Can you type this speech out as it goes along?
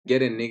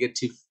get a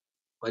negative,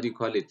 what do you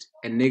call it?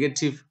 A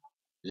negative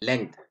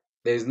length.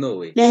 There's no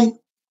way. Then.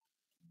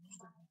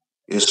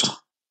 Yes, sir.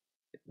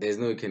 There's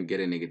no way you can get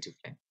a negative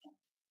length.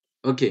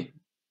 Okay.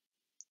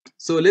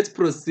 So let's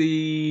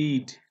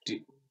proceed.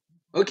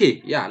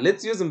 Okay, yeah,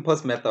 let's use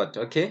impulse method.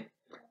 Okay.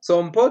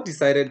 So Mpo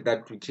decided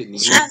that we can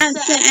use. I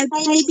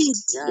tried it.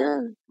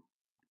 Yeah.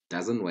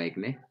 Doesn't work,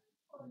 ne?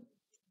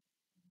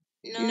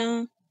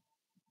 No.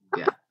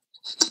 Yeah.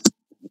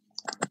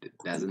 It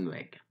doesn't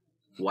work.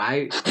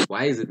 Why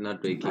is it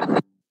not working?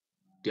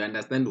 Do you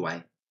understand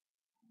why?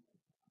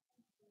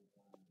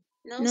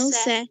 No,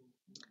 sir.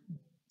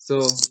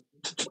 So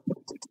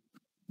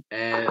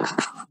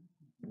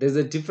there's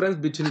a difference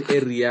between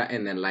area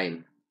and a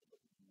line.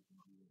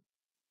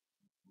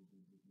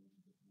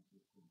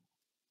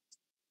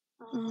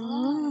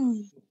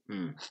 Oh.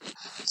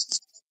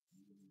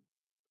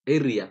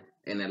 Area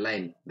and a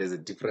line, there's a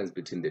difference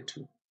between the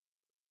two.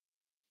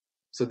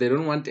 So they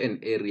don't want an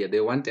area, they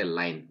want a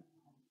line.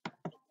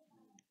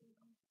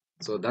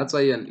 So that's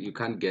why you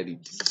can't get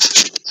it,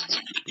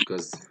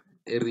 because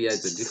area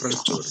is a different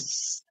story.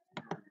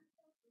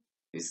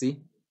 You see?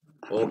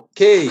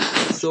 Okay,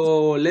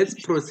 so let's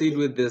proceed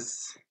with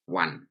this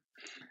one.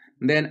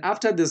 Then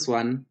after this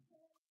one,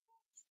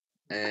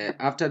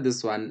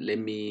 let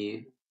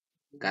me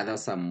gather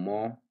some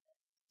more.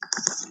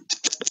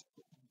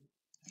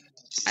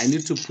 I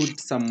need to put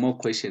some more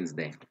questions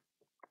there.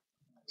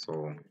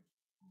 So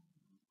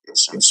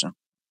Yes, sir.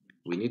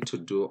 we need to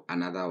do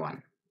another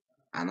one.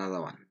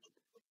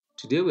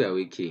 Today we are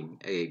working.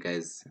 Hey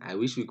guys, I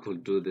wish we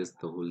could do this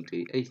the whole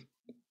day. Hey,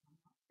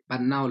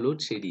 but now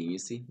load shedding, you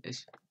see,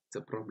 it's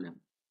a problem.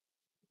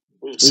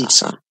 Yes,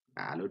 sir.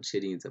 Load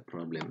shedding is a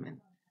problem,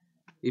 man.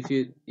 If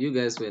you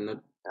guys were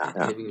not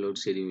having load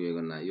shedding,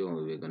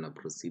 we're gonna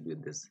proceed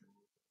with this.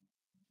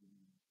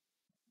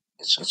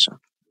 Yes, sir.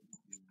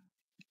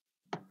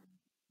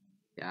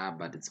 Yeah,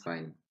 but it's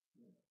fine.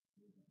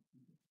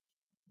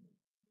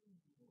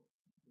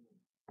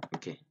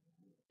 Okay.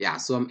 Yeah,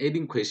 so I'm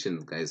adding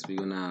questions, guys. We're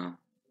gonna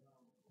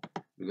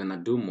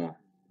do more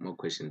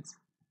questions.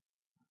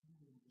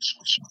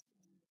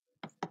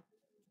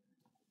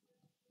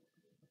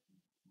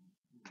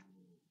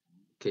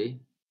 Okay.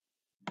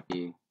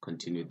 We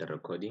continue the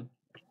recording.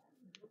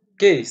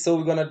 Okay, so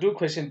we're gonna do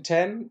question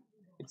 10.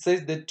 It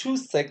says the two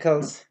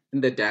circles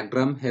in the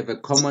diagram have a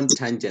common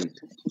tangent.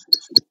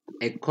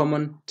 X,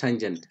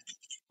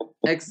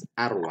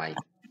 R, Y.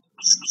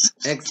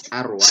 X,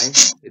 R, Y,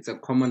 it's a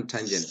common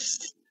tangent.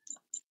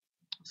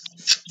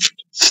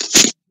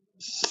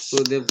 So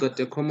they've got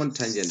a common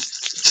tangent,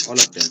 all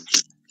of them.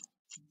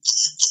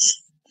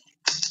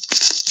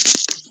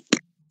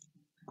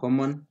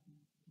 Common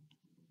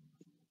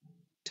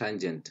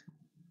tangent.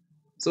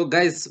 So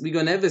guys, we're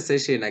gonna have a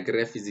session like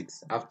area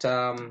physics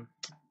after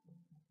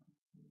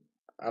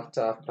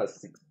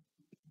 6.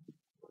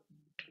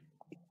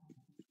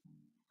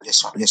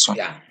 Yes, sir.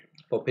 Yeah,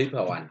 for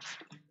paper 1.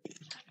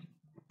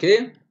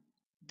 Okay.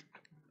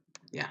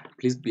 Yeah,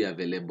 please be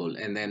available.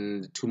 And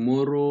then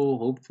tomorrow,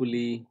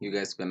 hopefully, you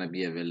guys gonna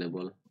be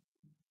available,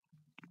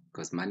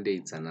 because Monday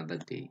it's another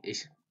day.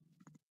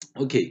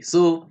 Okay,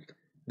 so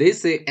they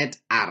say at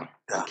R.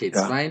 Okay, it's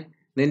fine.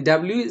 Then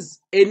W is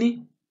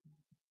any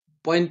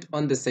point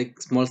on the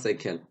small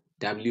circle.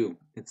 W,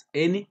 it's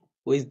any.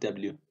 Where is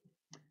W?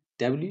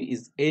 W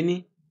is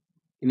any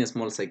in a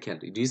small circle.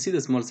 Do you see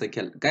the small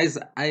circle, guys?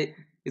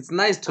 It's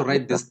nice to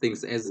write these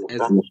things as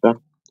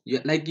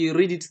like you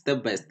read it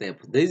step by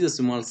step. There is a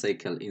small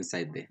circle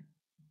inside there.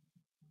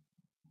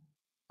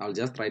 I'll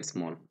just write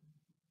small.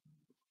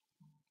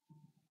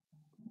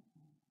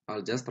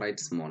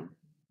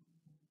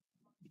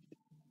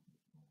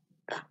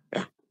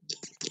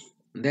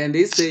 Then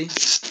they say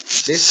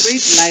the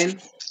straight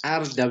line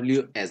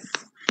RWS.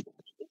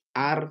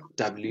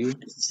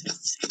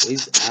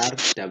 Is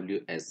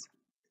RWS.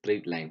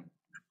 Straight line.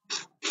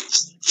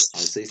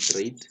 I'll say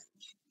straight.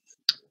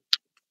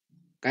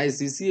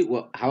 Guys, you see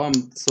how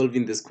I'm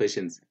solving these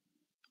questions?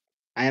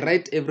 I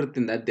write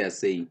everything that they are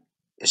saying.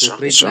 The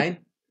straight line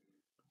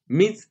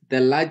meets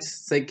the large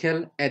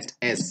circle at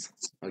S.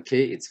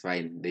 Okay, it's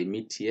fine. They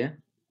meet here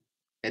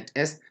at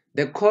S.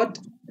 The chord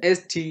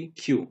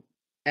STQ.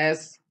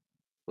 S.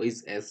 What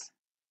is S?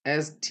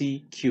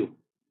 STQ.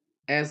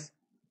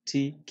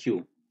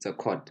 STQ. It's a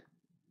chord.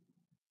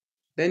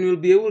 Then you'll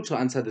be able to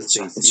answer these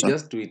things. You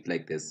just do it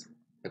like this.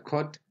 The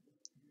chord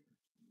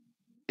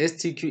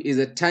STQ is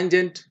a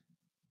tangent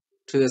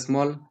to the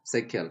small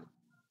circle.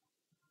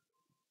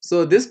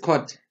 So this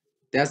chord,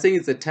 they are saying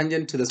it's a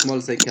tangent to the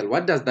small circle.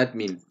 What does that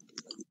mean?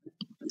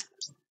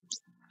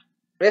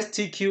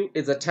 STQ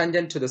is a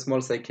tangent to the small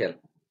circle.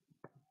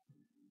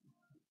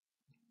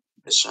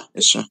 Yes,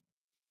 sir.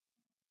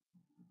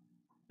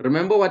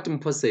 Remember what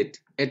Mpo said.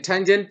 A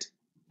tangent,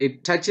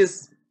 it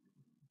touches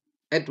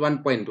at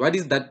one point. What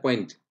is that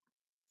point?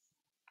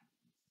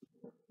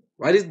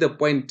 What is the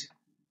point?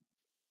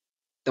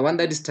 The one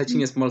that is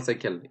touching a small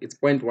circle. It's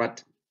point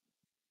what?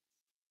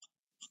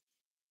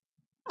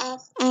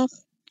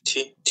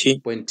 T.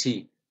 Point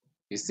T.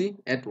 You see?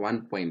 At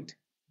one point.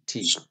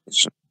 T.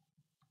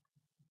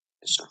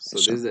 So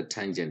this is a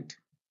tangent.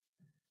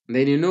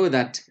 Then you know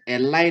that a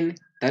line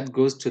that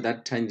goes to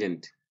that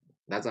tangent,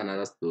 that's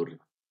another story.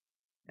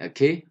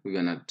 Okay, we're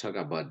gonna talk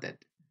about that.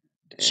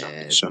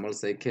 Small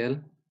circle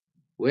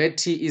where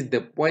T is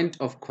the point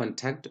of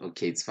contact.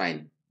 Okay, it's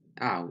fine.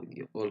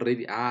 You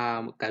already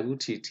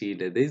Kabuchi,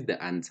 there is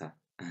the answer.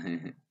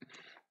 And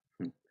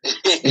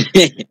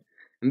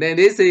then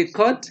they say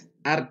chord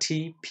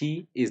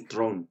RTP is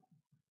drawn.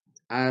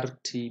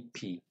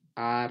 RTP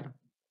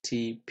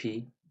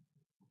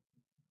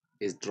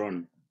is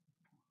drawn.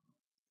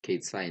 Okay,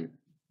 it's fine.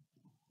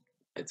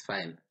 It's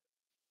fine.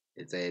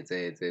 It's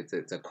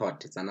a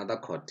chord. It's another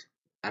chord.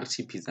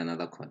 RTP is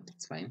another chord.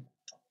 It's fine.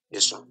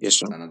 Yes, sir.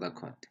 It's another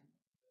chord.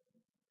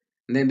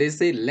 And then they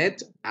say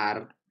let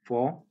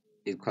R4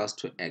 equals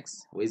to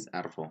X. Where is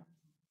R4?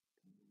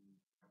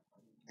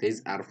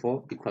 There's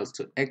R4 equals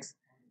to X.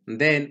 And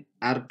then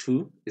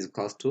R2 is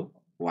equals to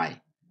Y.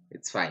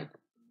 It's fine.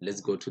 Let's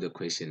go to the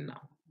question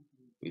now.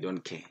 We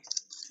don't care.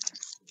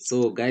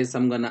 So guys,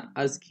 I'm gonna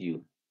ask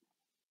you.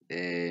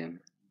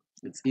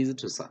 It's easy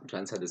to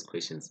answer these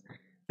questions.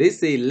 They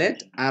say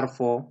let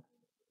R4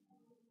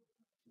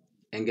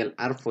 angle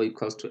R4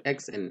 equals to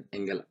X and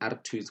angle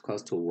R2 is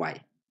equals to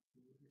Y.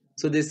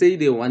 So they say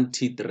they want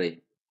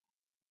T3.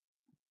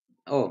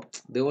 Oh,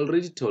 they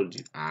already told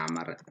you.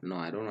 No,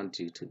 I don't want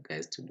you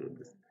guys to do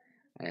this.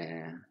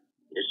 Yes,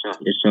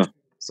 sir.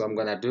 So I'm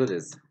gonna do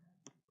this.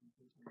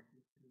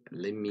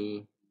 Let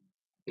me.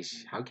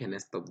 How can I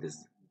stop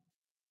this?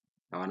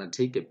 I wanna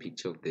take a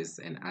picture of this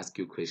and ask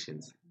you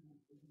questions.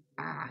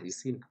 You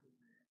see,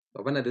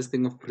 this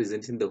thing of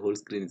presenting the whole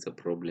screen is a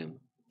problem.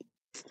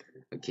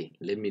 Okay,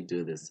 let me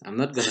do this. I'm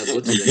not gonna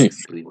go to the next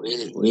screen.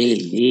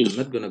 Really? I'm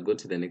not gonna go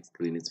to the next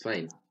screen. It's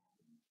fine.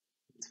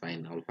 It's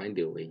fine. I'll find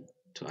a way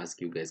to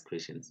ask you guys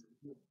questions.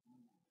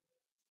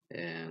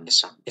 Yes,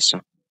 sir. Yes,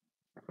 sir.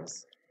 Of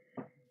course.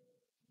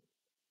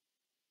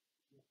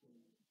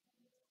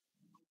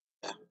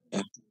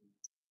 Yeah.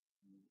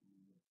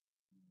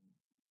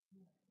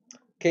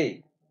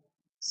 Okay,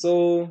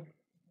 so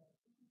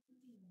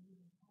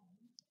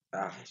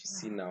you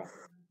see now.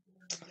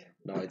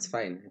 No, it's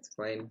fine. It's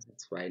fine.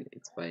 It's fine.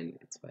 It's fine.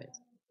 It's fine.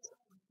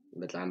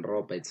 But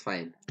it's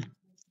fine.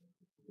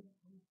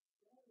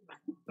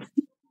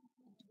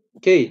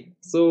 Okay,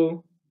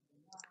 so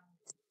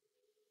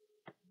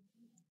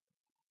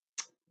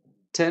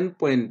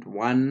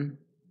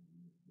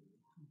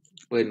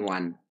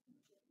 10.1.1.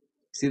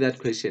 See that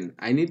question?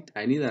 I need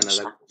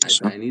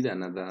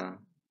another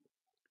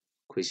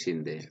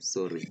question there.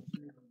 Sorry.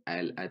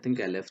 I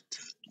think I left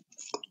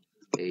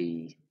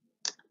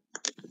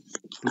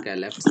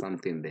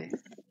something there.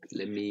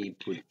 Let me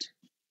put.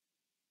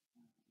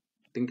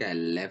 I think I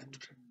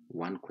left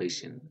one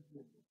question.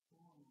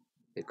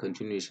 A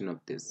continuation of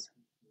this.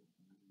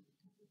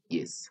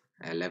 Yes,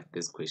 I left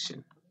this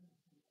question.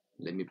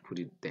 Let me put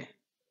it there.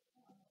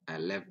 I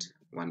left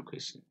one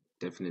question.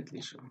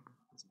 Definitely sure.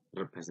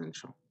 100%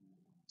 sure.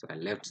 So I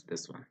left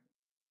this one.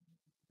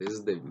 This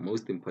is the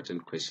most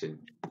important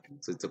question.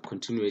 So it's a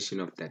continuation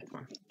of that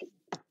one.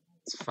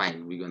 It's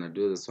fine. We're gonna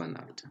do this one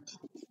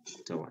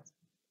afterwards.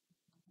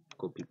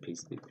 Copy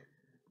paste it.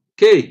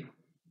 Okay.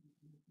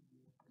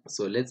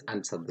 So let's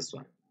answer this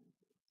one.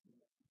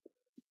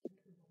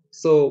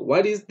 So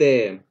what is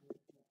the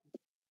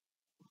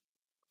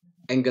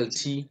angle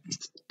T3?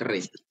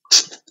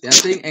 They are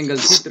saying angle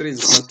T3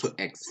 is equal to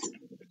X.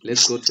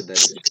 Let's go to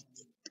that.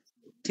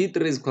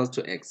 T3 is equal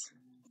to X.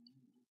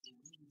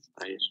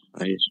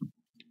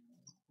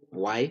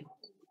 Why?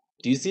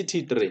 Do you see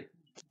T3?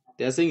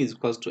 They are saying it's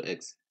equal to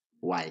X.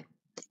 Why?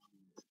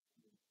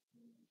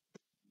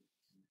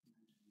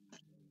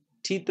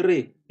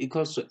 T3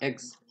 equals to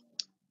X.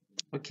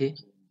 Okay,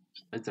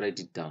 let's write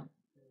it down.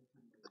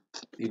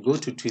 You go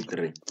to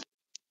T3.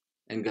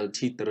 Angle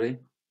T3,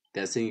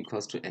 they are saying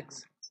equals to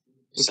X.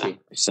 Okay,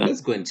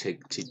 let's go and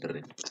check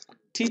T3.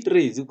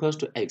 T3 is equals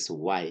to X.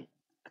 Why?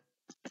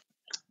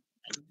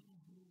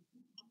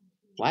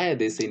 Why are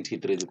they saying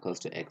T3 is equals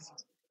to X?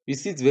 You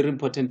see, it's very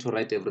important to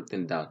write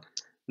everything down.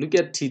 Look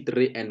at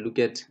T3 and look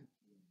at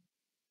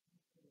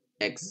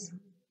X.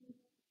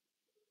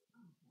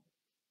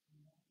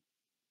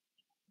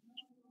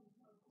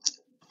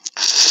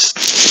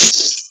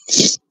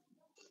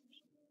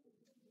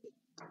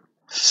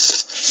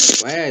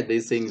 Why are they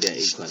saying they're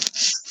equal?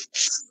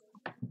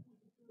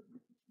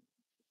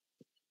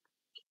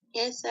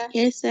 Yes, sir.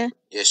 Yes, sir.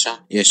 Yes, sir.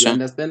 Yes, You sir.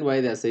 understand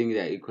why they're saying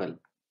they're equal?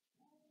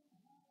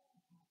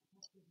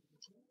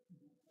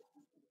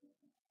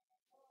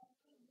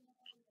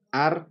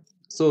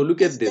 So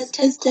look at this.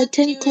 It's the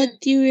 10 chord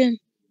theorem.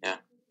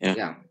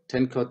 Yeah,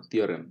 10 chord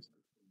theorem.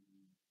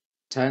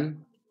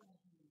 Tangent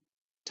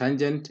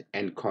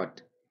and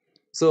chord.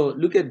 So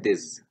look at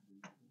this.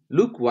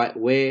 Look where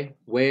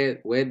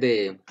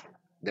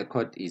the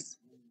chord is.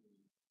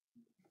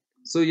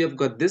 So you've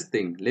got this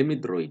thing. Let me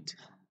draw it.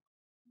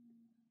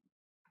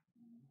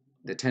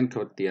 The 10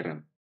 chord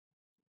theorem.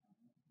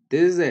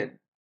 This is a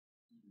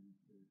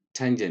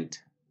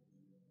tangent.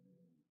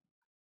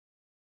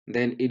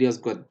 Then it has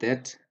got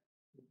that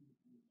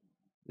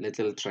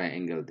little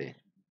triangle there.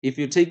 If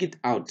you take it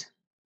out,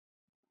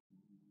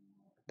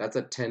 that's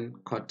a 10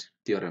 chord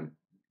theorem.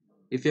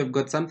 If you've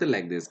got something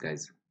like this,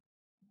 guys,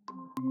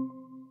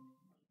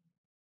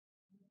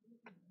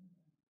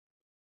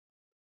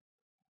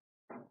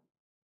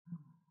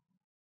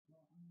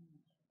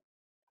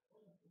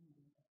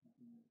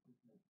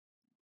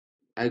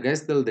 are you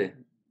guys still there?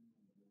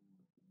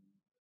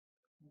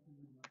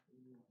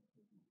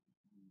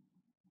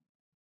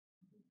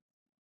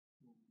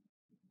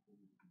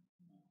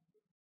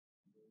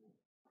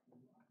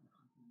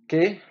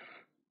 Okay,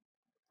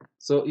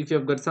 so if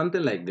you've got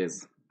something like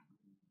this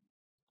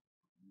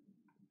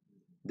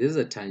is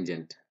a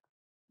tangent.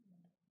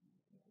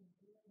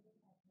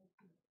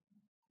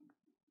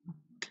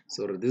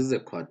 So this is a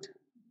chord.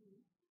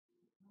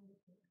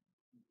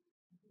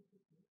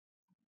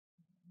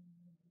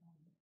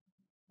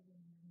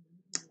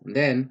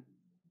 Then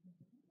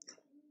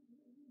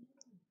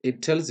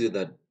it tells you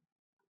that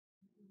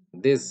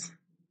this,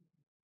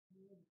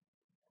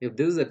 if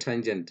this is a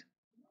tangent,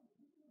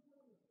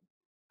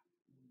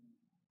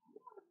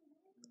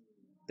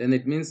 then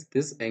it means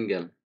this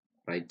angle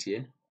right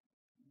here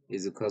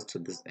is equal to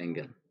this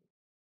angle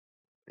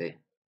there,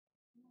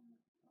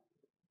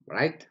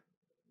 right?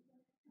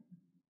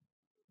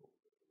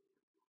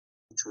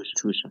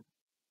 True, sir.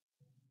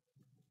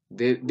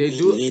 They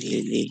do.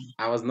 Really.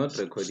 I was not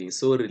recording,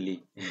 so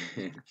really.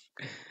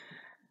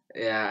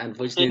 Yeah,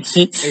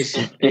 unfortunately,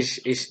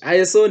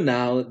 I saw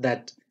now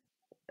that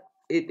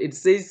it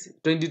says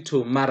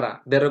 22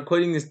 Mara. The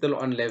recording is still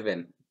on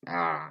 11.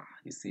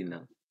 You see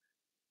now.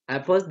 I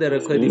paused the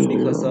recording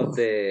because of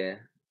the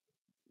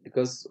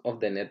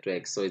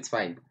network, so it's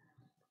fine.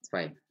 It's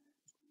fine.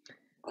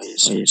 Oh,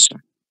 yes, sir.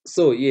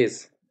 So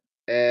yes,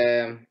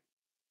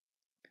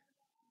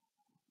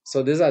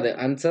 so these are the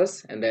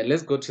answers, and then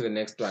let's go to the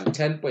next one.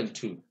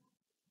 10.2.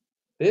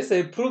 They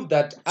say prove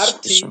that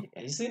RT. Sure.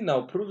 You see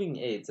now, proving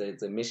it's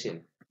a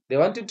mission. They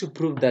wanted to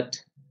prove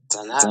that.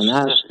 It's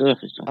another story,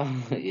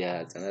 sir. Yeah,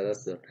 it's another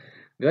story.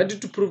 They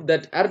wanted to prove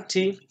that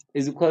RT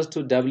is equals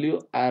to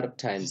WR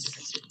times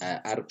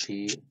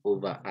RP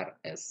over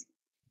RS.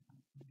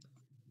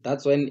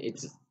 That's when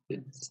it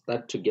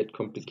start to get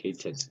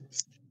complicated.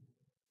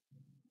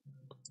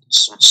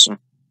 Sir.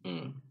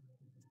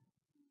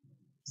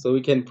 So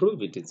we can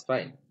prove it, it's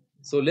fine.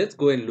 So let's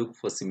go and look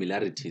for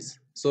similarities.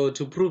 So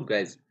to prove,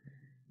 guys,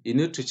 you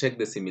need to check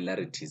the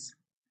similarities.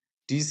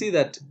 Do you see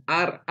that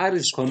R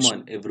is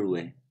common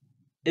everywhere?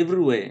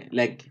 Everywhere,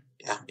 like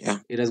Yeah.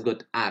 it has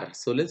got R.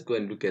 So let's go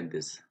and look at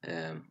this.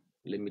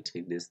 Let me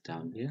take this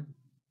down here.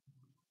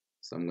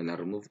 So I'm gonna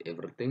remove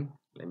everything.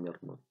 Let me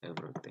remove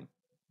everything.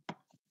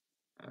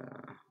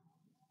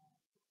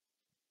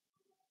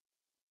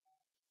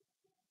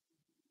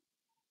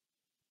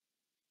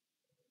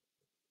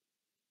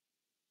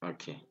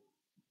 Okay.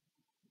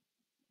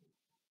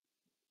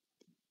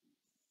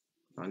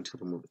 I want to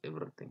remove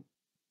everything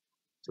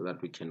so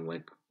that we can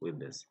work with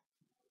this.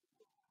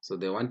 So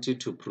they want you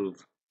to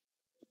prove.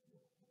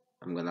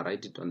 I'm gonna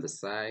write it on the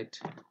side.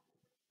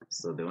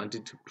 So they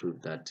wanted to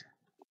prove that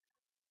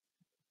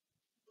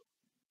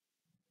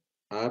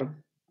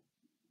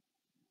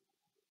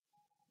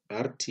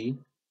RT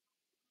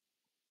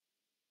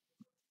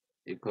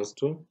equals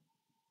to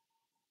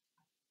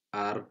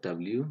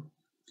RW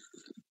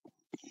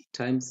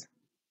times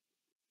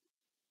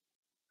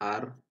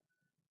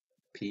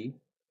RP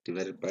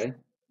divided by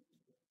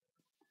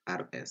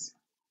RS.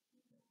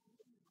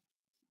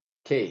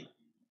 Okay,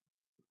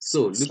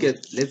 so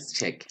let's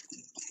check.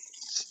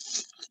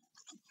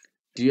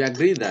 Do you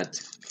agree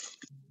that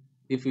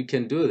if we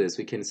can do this,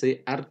 we can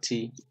say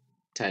RT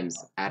times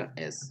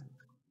RS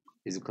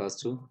is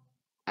equals to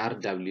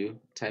RW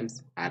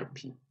times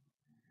RP.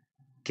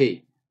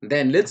 Okay,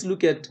 then let's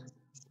look at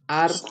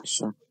R.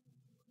 Sure.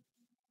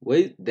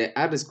 Where the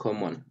R is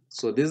common,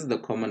 so this is the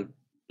common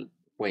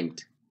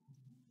point.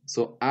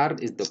 So R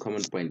is the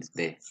common point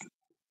there.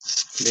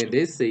 Then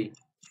they say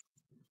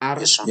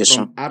R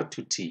from R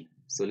to T.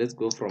 So let's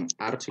go from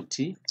R to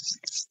T.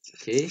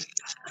 Okay.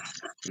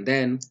 And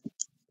then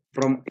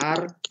from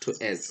R to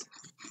S.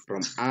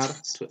 From R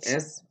to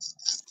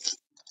S.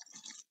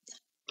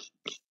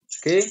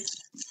 Okay.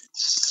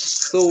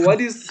 So what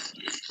is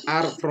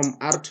R from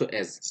R to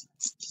S?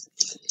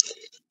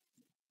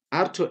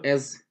 R to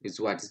S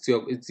is what?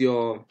 It's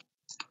your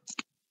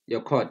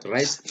chord,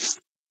 right?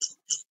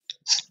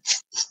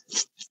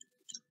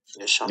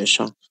 Yes,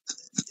 sir.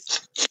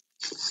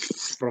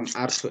 From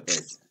R to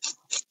S.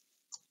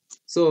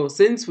 So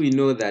since we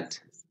know that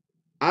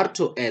R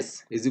to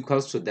S is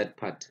equals to that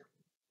part,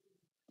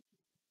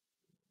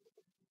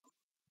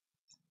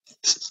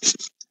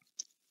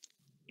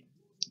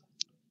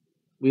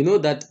 we know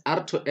that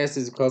R to S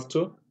is equals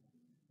to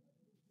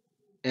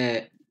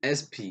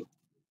SP.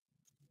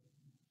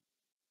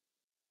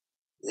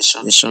 Yes,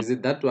 sir. Is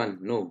it that one?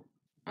 No.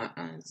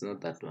 It's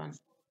not that one.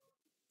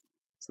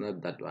 It's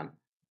not that one.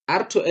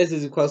 R to S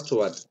is equals to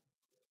what?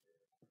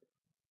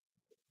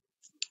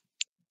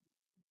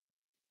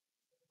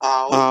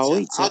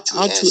 Wait,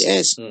 R to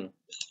S.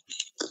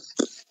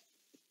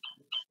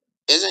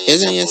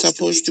 Isn't it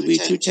supposed to be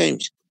 2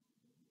 times?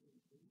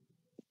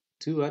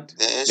 Two what?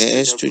 The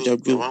S to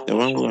W, the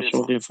one we were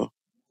solving for.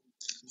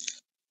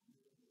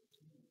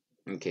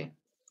 Okay.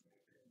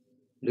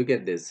 Look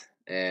at this.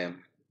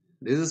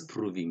 This is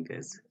proving,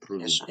 guys.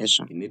 Proving. Yes,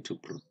 sir. You need to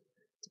prove.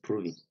 It's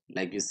proving.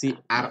 Like you see,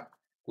 R.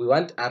 We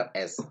want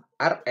RS.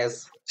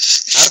 RS.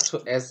 R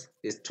to S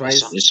is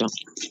twice Yes, sir.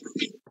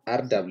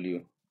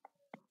 RW.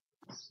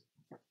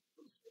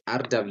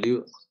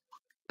 RW.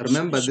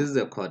 Remember, this is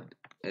a chord.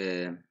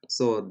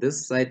 So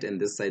this side and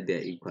this side, they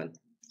are equal.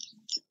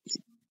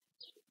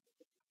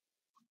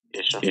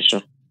 Yes,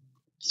 sir.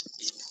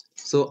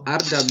 So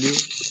RW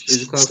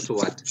is equals to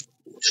what?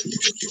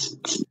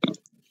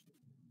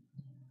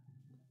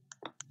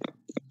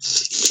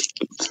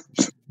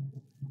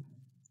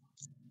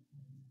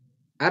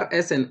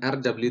 RS and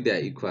RW, they are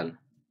equal.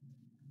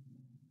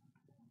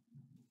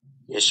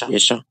 Yes, sir.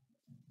 Yes, sir.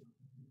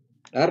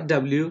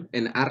 RW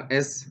and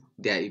RS,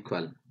 they are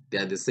equal. They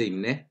are the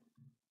same, ne?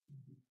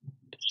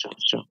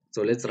 Sure.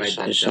 So let's write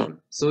that Yes, down.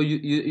 So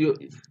you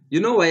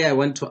know why I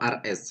went to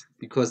RS?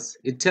 Because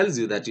it tells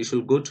you that you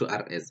should go to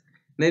RS.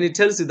 Then it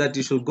tells you that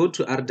you should go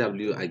to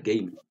RW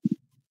again.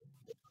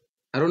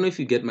 I don't know if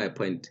you get my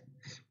point.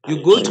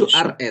 You go to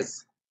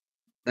RS,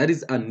 that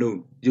is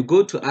unknown. You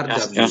go to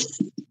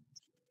RW.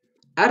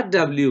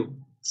 RW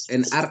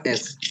and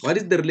RS. What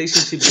is the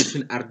relationship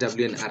between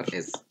RW and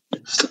RS?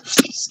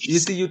 You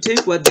see, you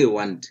take what they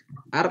want,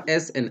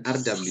 RS and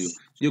RW.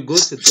 You go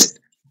to that.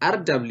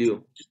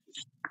 RW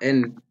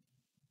and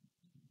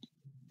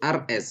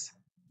RS.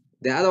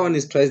 The other one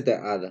is twice the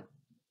other.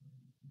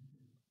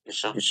 Yes,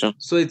 sir.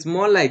 So it's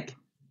more like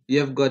you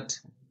have got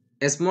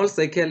a small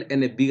circle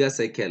and a bigger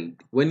circle.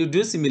 When you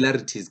do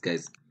similarities,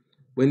 guys,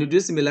 when you do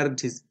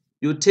similarities,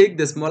 you take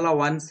the smaller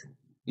ones,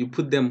 you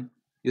put them,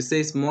 you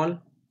say small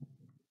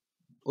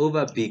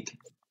over big.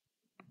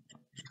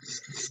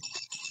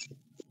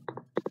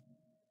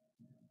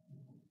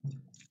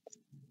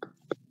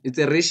 It's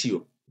a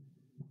ratio.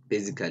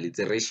 Basically, it's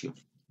a ratio.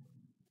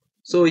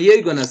 So here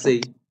you're gonna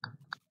say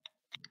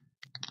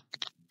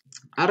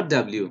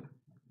RW,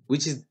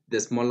 which is the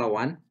smaller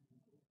one,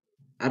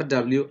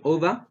 RW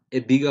over a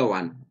bigger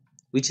one,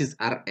 which is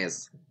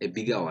RS, a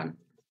bigger one.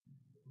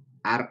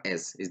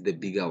 RS is the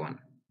bigger one.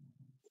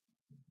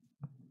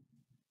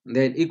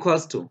 Then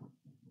equals to,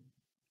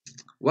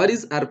 what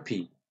is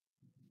RP?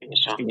 Yes,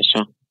 sir. Yes,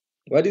 sir.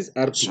 What is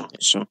RP? Yes,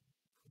 sir.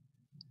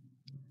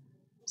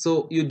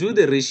 So you do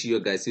the ratio,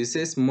 guys. You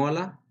say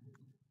smaller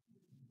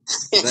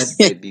divided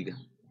by bigger.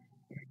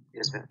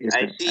 Yes, sir.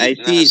 I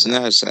see it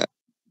now, sir.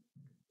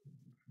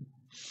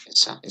 Yes,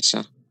 sir. Yes,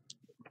 sir.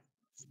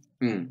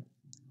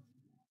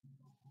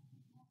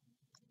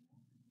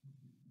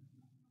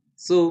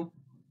 So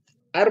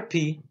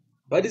RP,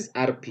 what is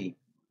RP?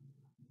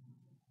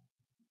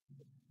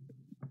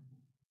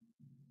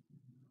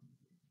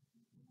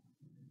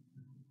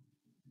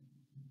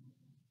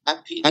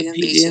 RP,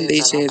 didn't they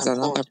say it's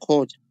another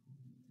chord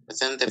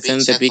within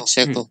the big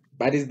circle?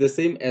 But it's the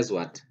same as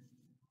what?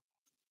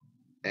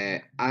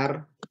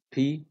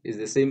 RP is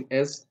the same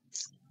as.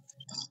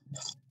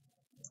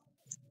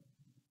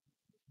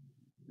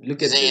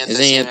 Look at this.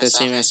 Isn't it the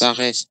same as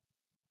RS?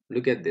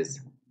 Look at this.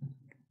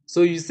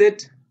 So you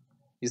said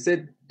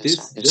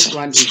this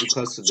one is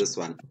equals to this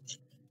one.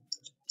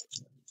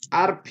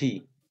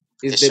 RP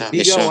is the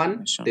bigger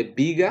one.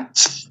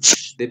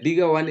 The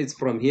bigger one is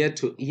from here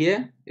to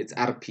here. It's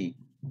RP.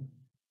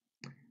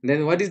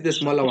 Then what is the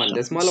smaller one?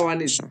 The smaller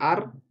one is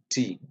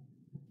RT.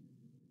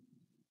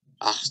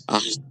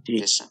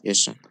 Yes,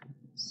 sir.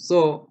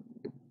 So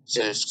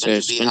it's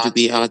going to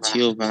be RT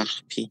over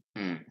RP.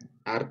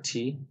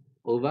 RT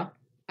over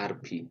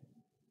RP.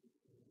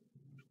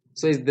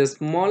 So it's the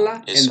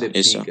smaller and the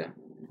bigger.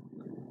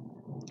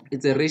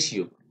 It's a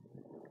ratio.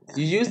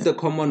 You use the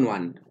common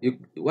one.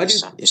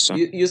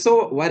 You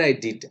saw what I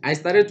did. I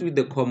started with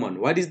the common.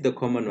 What is the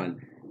common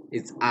one?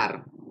 It's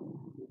R.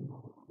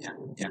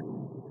 Yeah.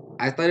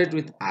 I started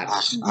with R.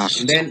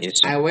 And then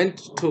I went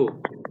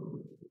to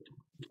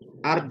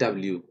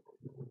RW.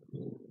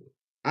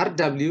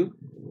 RW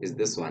is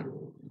this one.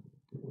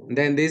 And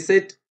then they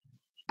said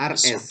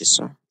RS.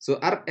 So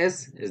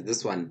RS is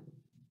this one.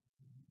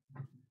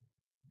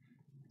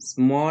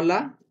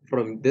 Smaller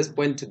from this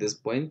point to this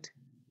point,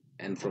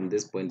 and from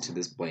this point to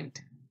this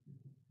point.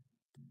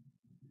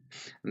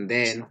 And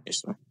then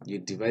you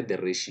divide the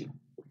ratio.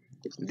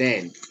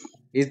 Then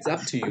it's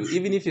up to you.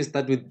 Even if you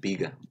start with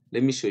bigger,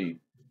 let me show you.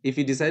 If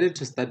you decided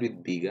to start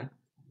with bigger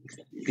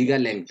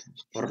length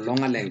or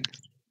longer length,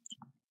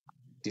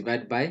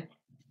 divide by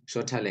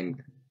shorter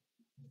length,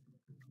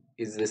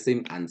 it's the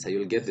same answer.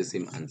 You'll get the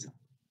same answer.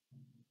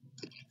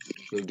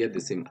 You'll get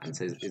the same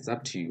answer. It's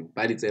up to you,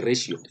 but it's a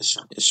ratio.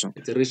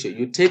 It's a ratio.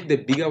 You take the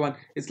bigger one.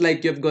 It's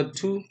like you've got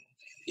two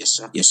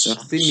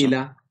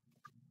similar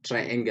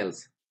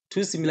triangles.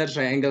 Two similar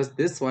triangles.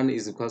 This one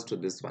is equals to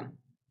this one.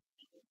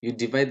 You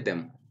divide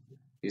them.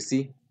 You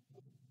see,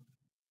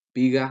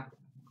 bigger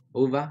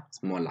over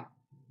smaller.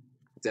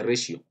 It's a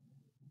ratio.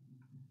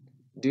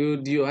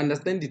 Do you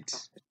understand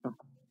it?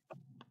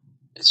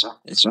 Yes,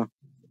 sir.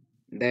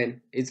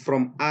 Then it's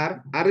from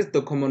R. R is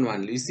the common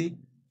one. You see,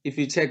 if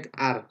you check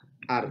R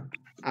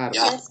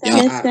Yes,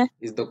 sir.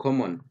 is the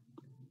common.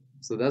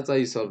 So that's how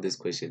you solve this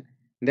question.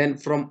 Then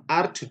from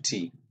R to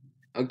T.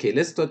 Okay,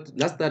 let's start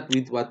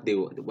with what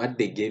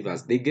they gave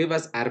us. They gave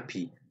us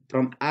RP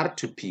from R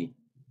to P.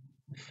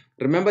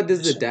 Remember, this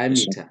is the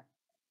diameter.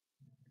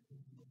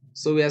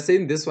 So we are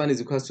saying this one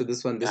is equals to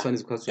this one, this one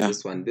is equals to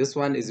this one, this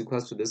one is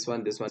equals to this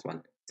one, this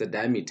one. It's a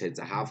diameter, it's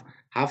a half.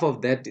 Half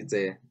of that is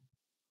a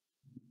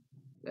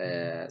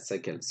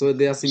circle. So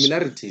there are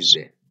similarities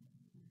there.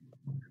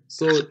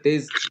 So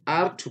there's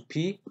R to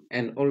P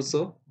and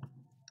also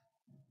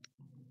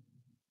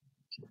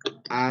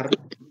R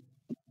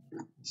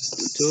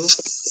to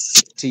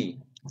T.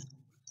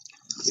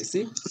 You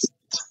see?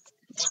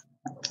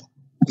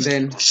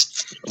 Then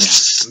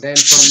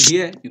from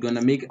here, you're going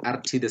to make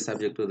RT the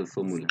subject of the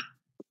formula.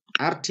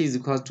 RT is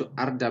equals to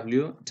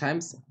RW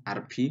times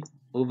RP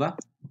over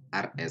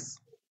RS.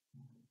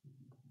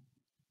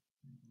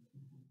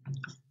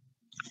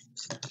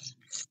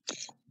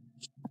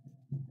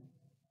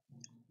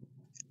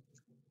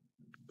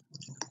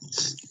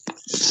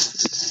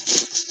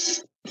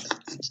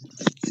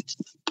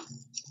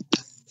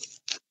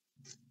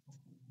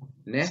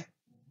 Ne?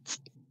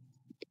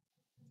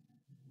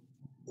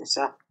 Yes,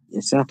 sir.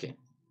 Yes, sir. Okay.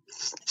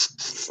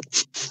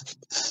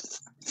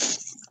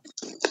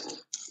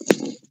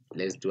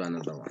 Let's do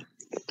another one.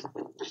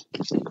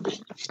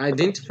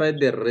 Identify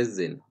the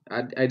reason.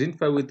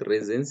 Identify with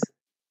reasons.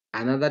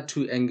 Another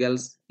two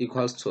angles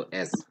equals to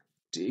S.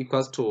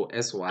 Equals to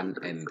S1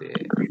 and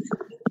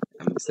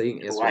I'm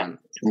saying S1.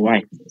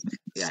 Y.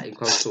 Yeah,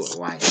 equals to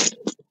Y.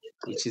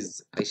 Which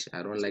is,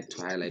 I don't like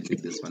to highlight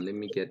with this one. Let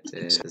me get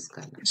this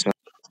color.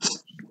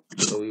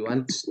 So we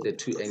want the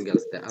two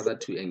angles, the other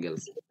two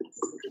angles.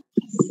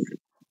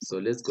 So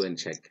let's go and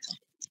check.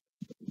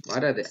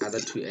 What are the other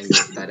two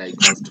angles that are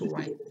equals to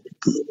Y?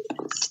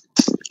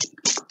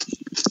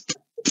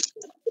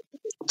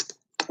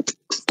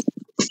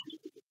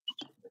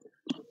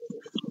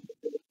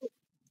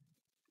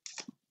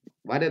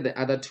 What are the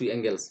other two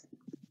angles?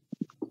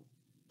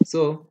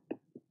 So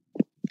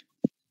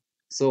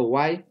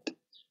Y,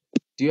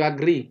 do you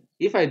agree?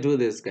 If I do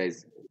this,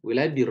 guys, will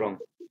I be wrong?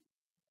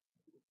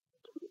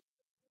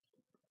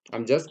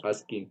 I'm just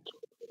asking.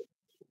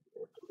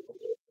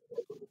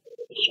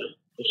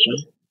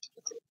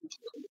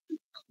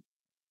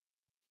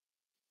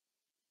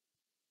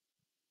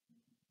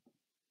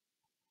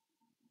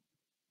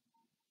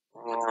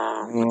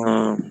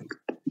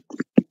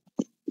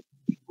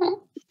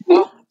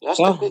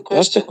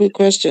 That's a quick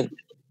question.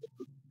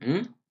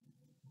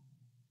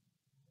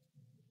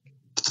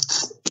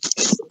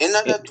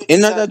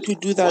 In order to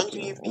do that,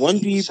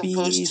 won't we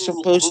be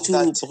supposed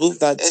to prove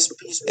that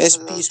SP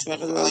is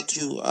parallel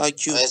to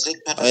RQ,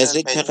 or is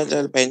it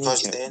parallel by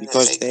nature?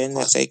 Because they're in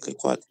a cyclic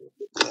quad.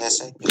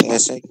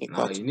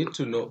 Now you need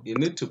to know. You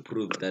need to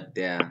prove that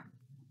they are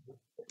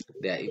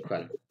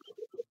equal.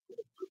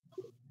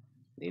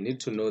 You need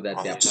to know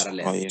that they are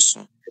parallel. Oh yes,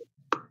 sir.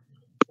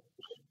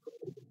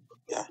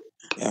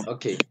 Yeah.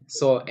 Okay.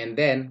 So and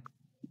then,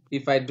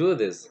 if I do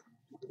this,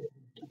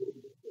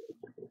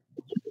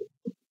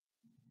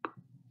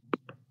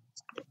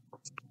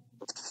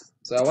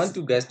 so I want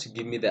you guys to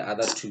give me the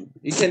other two.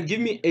 You can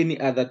give me any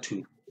other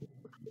two,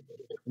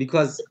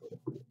 because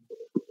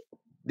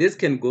this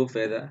can go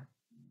further.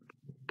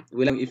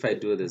 If I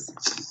do this,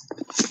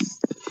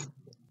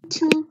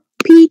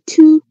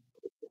 P2.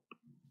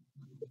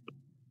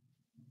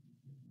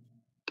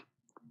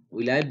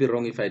 will I be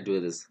wrong if I do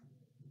this?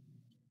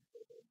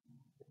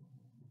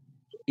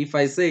 If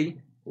I say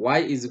Y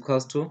is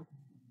equals to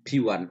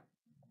P1,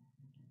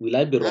 will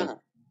I be wrong?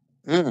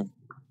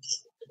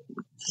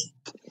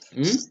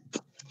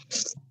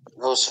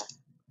 No, sir.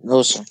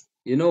 No, sir.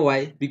 You know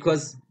why?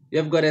 Because you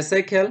have got a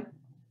circle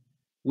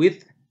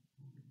with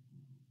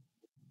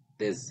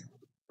this.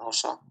 No,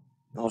 sir.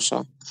 No,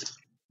 sir.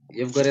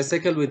 You've got a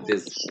circle with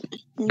this.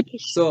 Okay.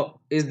 So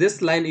is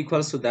this line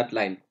equals to that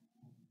line?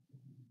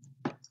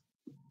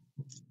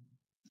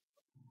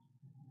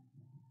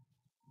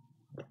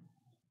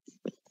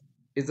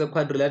 It's a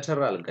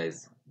quadrilateral,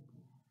 guys,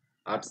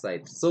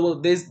 outside. So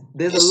there's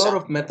a lot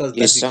of methods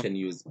that you can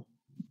use.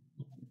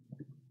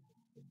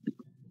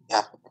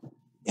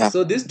 Yeah.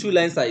 So these two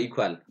lines are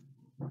equal.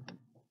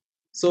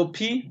 So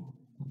P,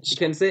 you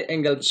can say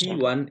angle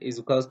P1 is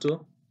equals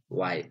to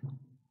Y.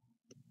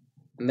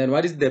 And then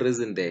what is the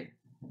reason there?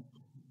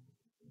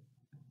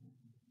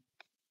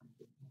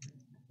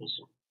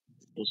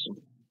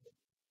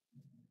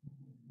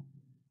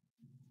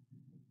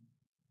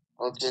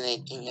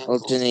 Alternating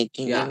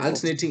Yeah, angles.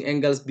 alternating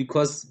angles,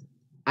 because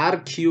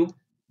RQ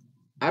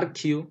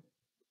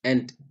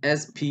and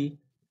SP,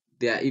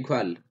 they are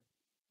equal.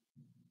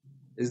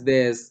 Is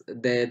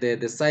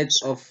the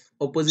sides of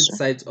opposite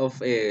sides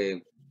of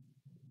a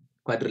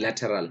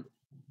quadrilateral,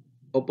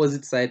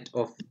 opposite side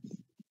of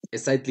a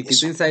cyclic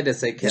is inside a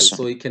circle,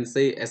 so you can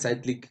say a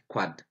cyclic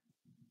quad.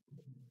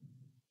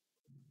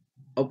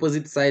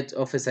 Opposite sides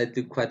of a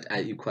cyclic quad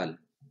are equal.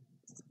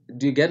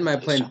 Do you get my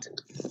point?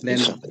 Then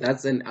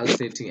that's an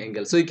alternating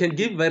angle. So you can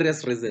give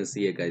various reasons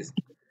here, guys.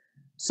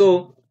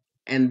 So,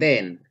 and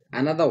then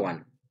another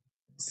one.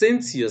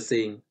 Since you're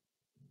saying,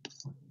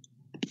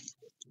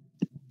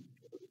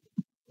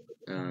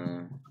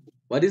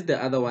 what is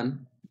the other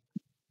one?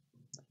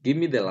 Give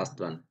me the last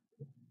one.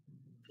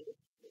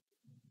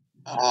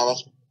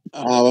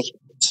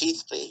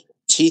 T3.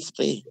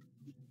 T3.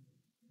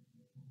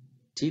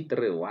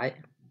 T3, why?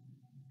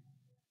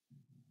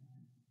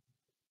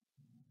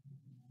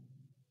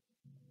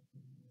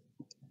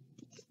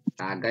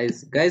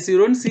 Guys, you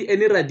don't see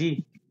any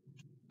radi.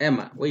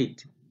 Emma,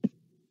 wait.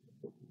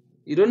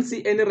 You don't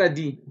see any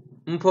radi.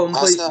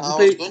 Master,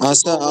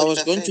 I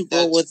was going to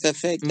go with the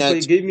fact that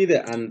you gave me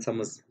the answer.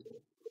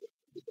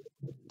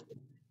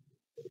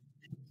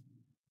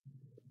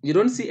 You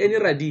don't see any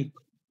radi.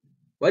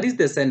 What is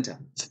the center?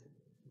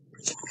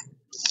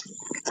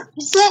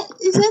 It said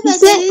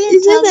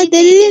that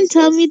they didn't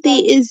tell me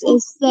there is a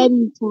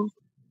center.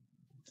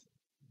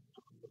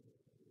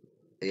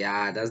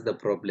 Yeah, that's the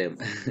problem.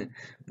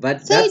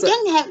 But So that's you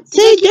don't have.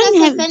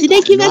 Did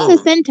they give us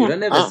a center? You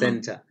don't have a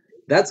center.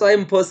 That's why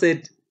Mpo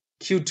said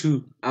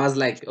Q2. I was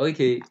like,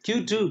 okay,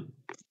 Q2.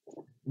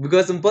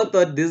 Because Mpo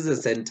thought this is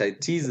a center.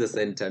 T is the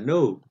center.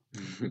 No.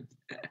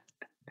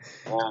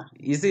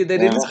 You see, they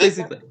didn't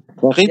specify.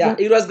 Yeah,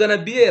 it was gonna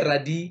be a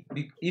radi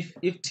if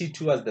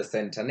T2 was the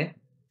center, ne?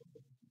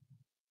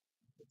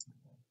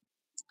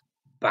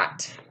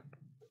 But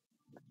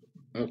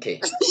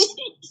okay.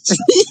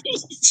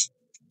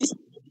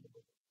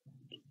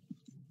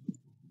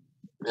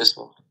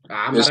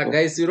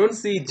 Guys, you don't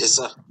see it. Yes,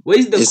 sir. Where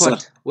is the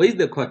court? Where is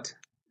the court?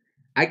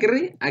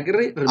 Agree.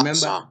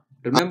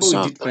 Remember we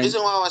did find. The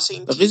reason why I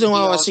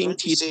was saying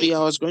T3, I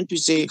was going to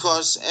say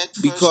because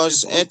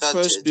at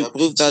first we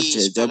proved that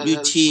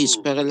WT is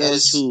parallel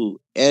to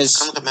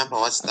S. I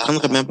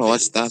can't remember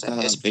what's that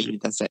value.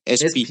 That's a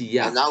SP.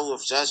 Yeah. And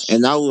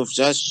now we've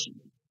just.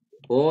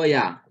 Oh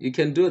yeah, you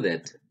can do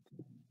that.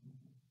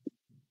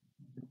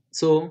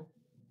 So,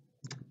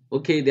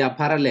 okay, they are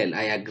parallel.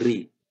 I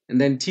agree. And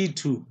then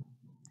T2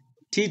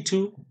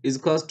 is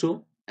equals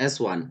to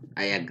S1.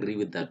 I agree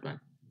with that one.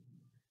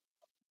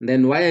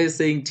 Then why are you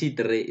saying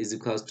T3 is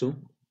equals to?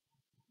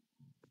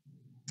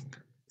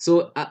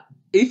 So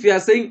if you are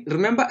saying,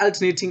 remember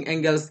alternating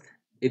angles,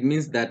 it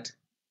means that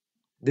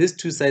these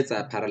two sides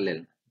are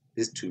parallel.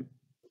 These two.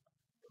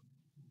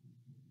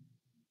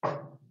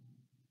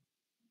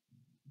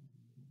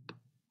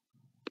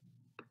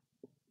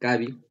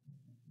 Gabi.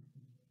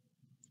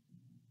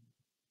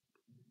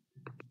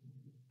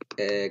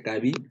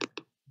 Gabi.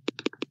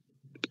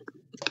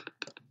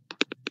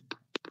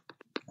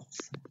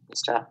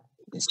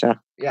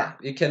 Yeah,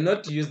 you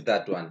cannot use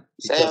that one.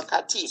 Say your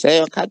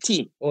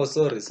Kati. Oh,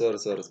 sorry.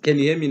 Can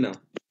you hear me now?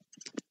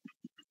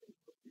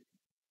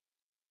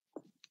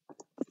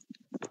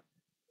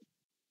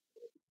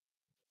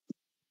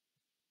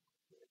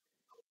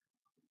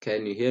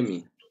 Can you hear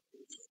me?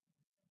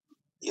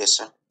 Yes,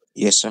 sir.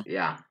 Yes, sir.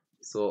 Yeah.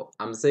 So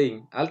I'm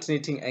saying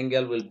alternating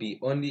angle will be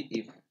only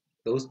if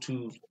those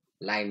two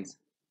lines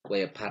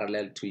were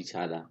parallel to each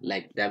other,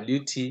 like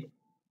WT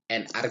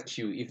and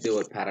RQ. If they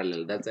were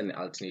parallel, that's an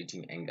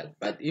alternating angle.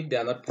 But if they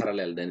are not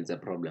parallel, then it's a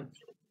problem.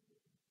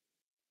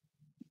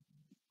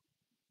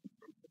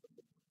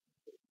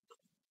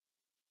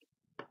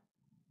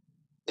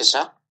 Yes,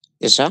 sir.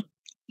 Yes, sir.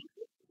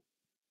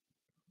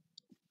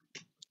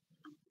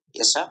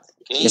 Yes, sir.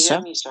 Can you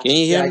hear me, sir? Can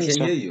you hear me, sir? I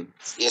can hear you.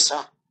 Yes,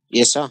 sir.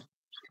 Yes, sir.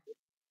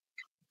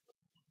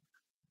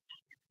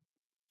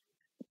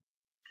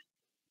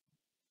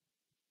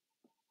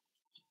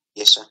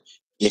 Yes, sir.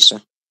 Yes,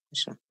 sir.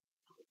 Yes, sir.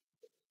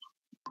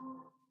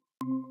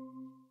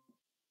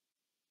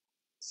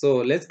 So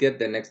let's get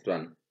the next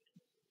one.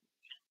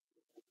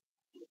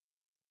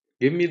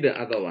 Give me the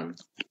other one.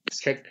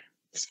 Check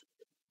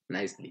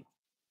nicely.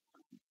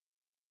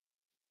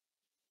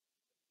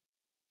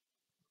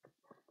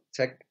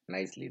 Check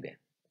nicely there.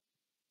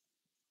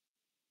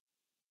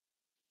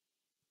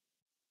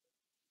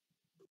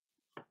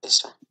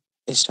 Yes, sir.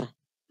 Yes, sir.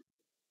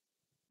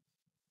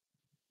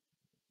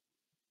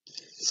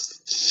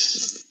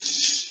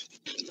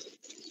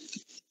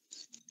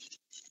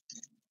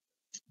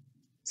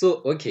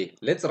 So okay,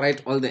 let's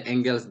write all the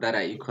angles that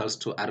are equals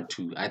to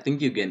R2. I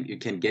think you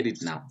can get it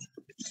now.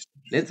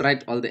 Let's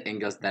write all the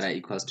angles that are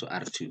equals to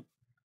R2.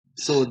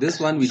 So this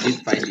one we did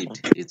find it,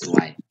 it's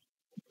Y.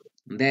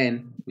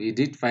 Then we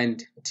did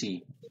find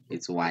T,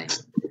 it's Y.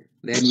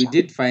 Then we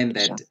did find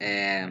that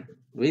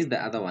where is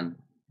the other one?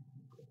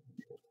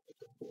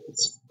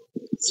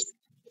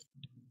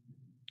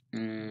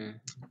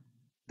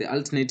 The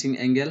alternating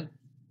angle.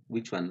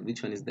 Which one?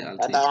 Which one is the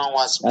alternating? That one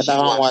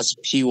was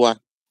P1.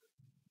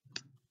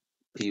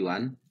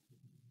 P1.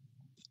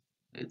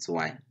 It's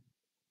Y.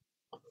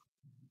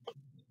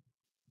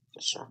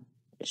 Yes, sir.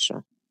 Yes,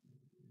 sir.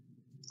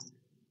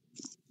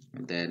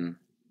 And then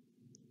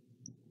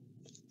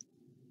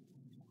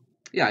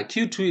yeah,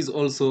 Q2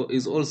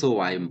 is also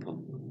Y,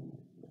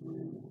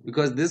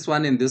 because this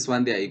one and this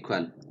one, they are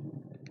equal.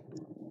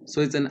 So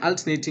it's an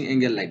alternating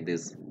angle like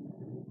this.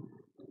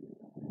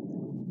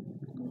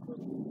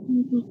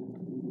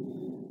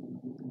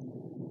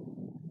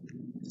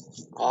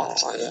 Oh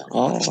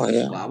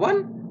yeah. One.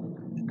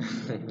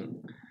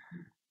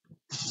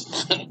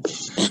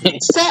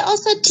 Say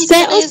also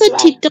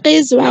T3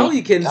 is Now Y.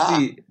 you can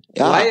see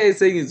why I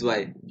saying is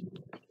why.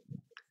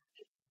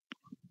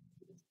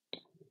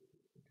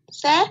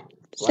 Say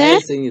Why I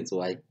saying it's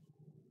why.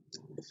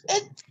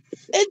 it's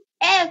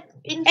F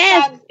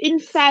in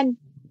fun.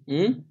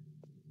 Hmm?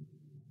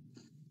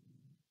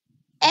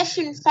 F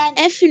in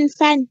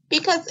fun.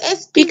 Because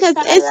SP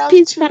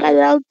is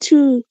parallel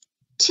to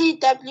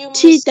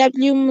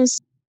TW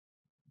mus.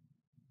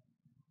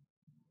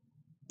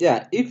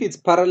 Yeah, if it's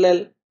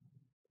parallel,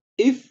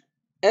 if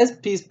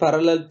SP is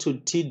parallel to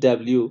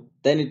TW,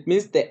 then it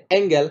means the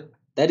angle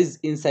that is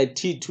inside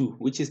T2,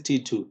 which is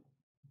T2,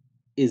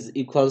 is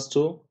equals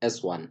to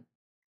S1.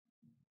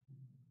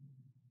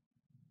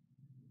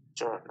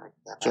 Sure,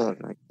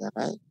 like that,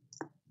 right?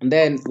 And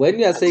then when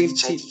you are saying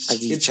it's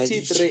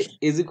T3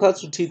 is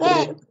equals to T3,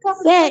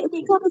 Yeah,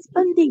 it's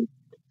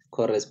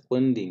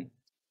corresponding.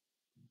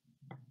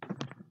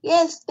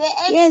 Yes, the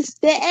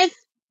F.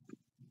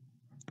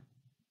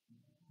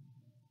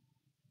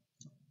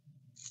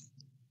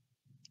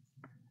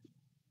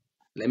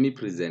 let me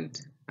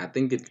present. I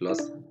think it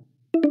lost.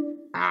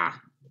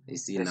 You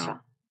see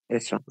now.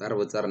 Yes, sir.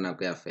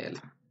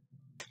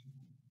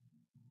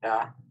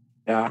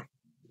 Yeah.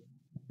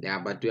 Yeah,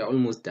 but we are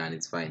almost done.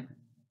 It's fine.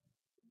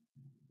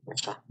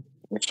 Yes,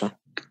 sir.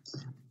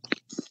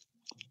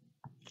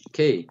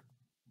 Okay.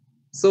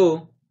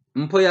 So,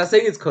 Mpo, you're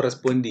saying it's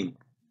corresponding.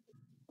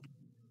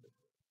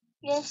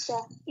 Yes, sir.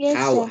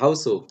 How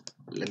so?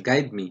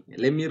 Guide me.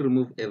 Let me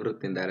remove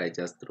everything that I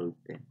just wrote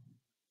there.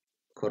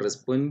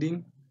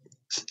 Corresponding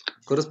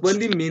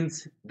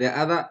means the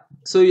other.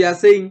 So you are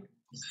saying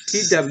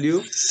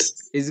TW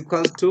is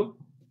equals to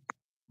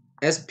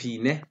SP,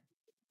 ne?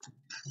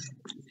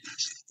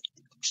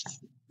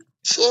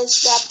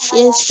 Yes,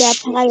 they're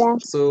parallel.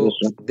 So Yes,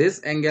 sir.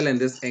 this angle and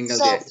this angle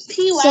So there.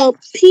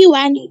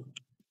 P1.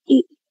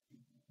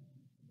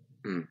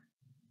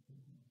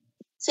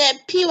 So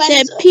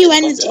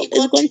P1 is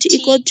going to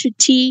equal to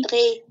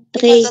T3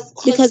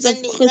 because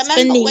of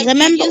corresponding.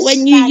 Remember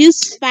when you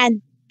use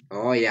fan.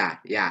 Oh yeah,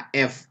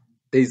 F.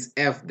 There's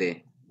F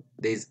there.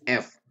 There's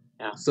F.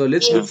 Yeah. So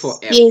let's look for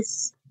F.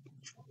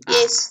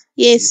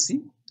 Yes.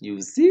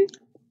 You see?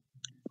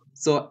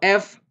 So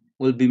F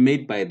will be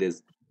made by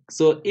this.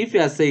 So if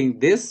you are saying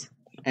this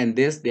and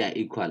this, they are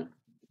equal.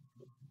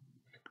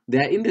 They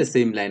are in the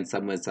same line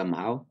somewhere,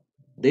 somehow.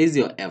 There is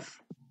your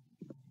F.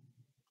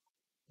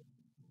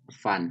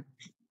 Fun.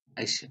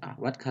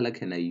 What color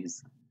can I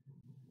use?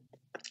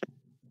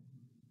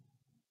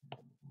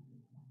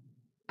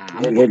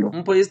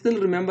 Mpo, you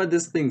still remember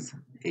these things?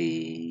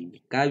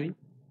 Hey, Gabi.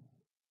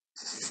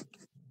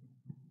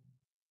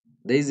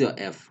 There is your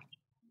F.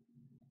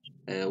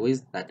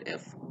 Where's that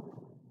F?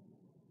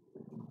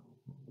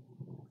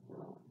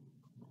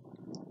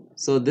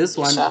 So this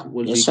one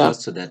will be equal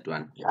to that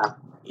one. Yeah.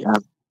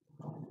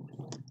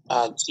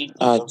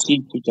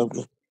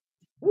 TW.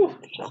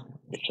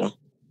 Sure.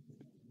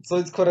 So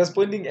it's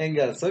corresponding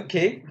angles,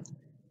 okay.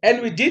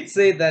 And we did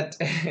say that.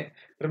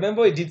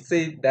 Remember, we did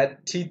say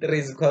that T3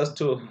 is equals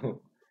to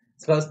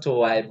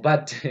Y,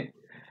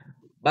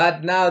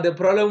 but now the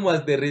problem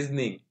was the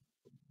reasoning.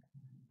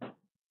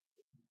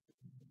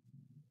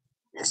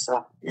 Yes,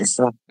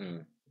 sir.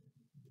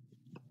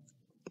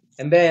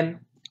 And then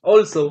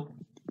also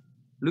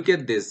look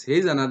at this.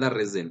 Here's another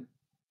reason.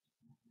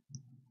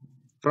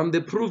 From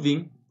the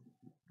proving,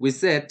 we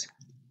said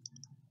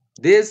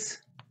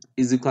this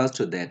is equals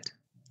to that.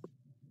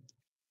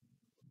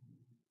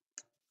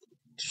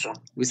 Sure.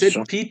 We said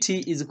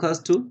PT is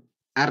equals to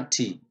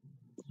RT.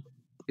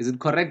 Is it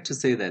correct to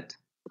say that?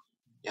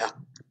 Yeah.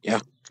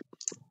 Yes,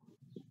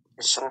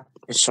 sir.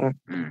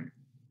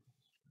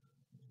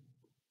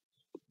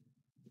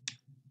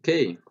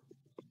 Okay.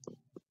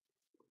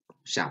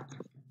 Sharp.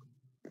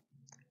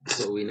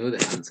 So we know the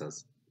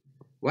answers.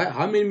 Why?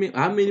 How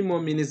many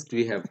more minutes do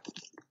we have?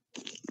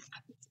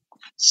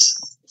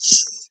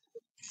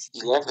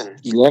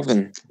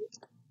 11.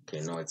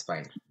 Okay, no, it's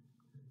fine.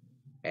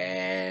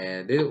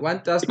 And they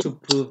want us to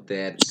prove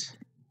that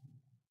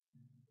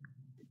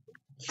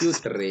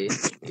Q3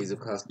 is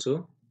equals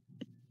to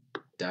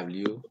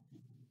W2.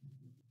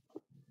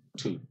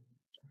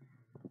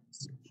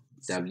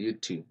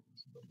 W2.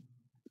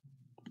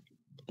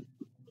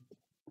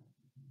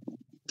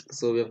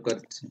 So we've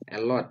got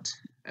a lot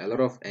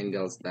of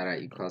angles that are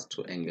equals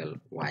to angle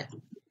Y.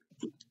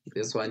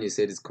 This one you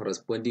said is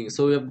corresponding.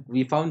 So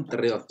we found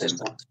 3 of them.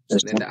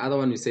 Yes, Then the other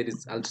one we said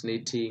is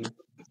alternating.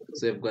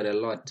 So we've got a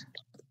lot.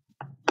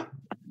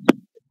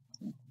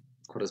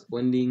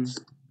 Corresponding.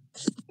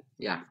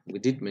 Yeah, we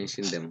did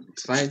mention them.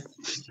 It's fine.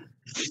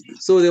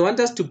 So they want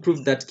us to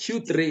prove that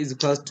Q3 is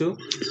equals to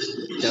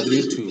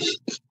W2.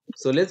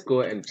 So let's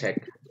go and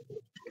check.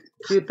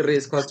 Q3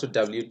 is equals to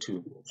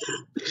W2.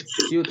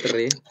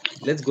 Q3,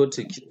 let's go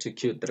to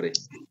Q3.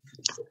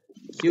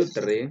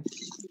 Q3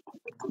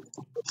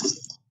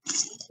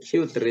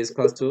 is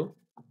equals to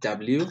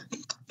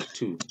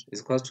W2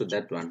 is equals to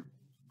that one.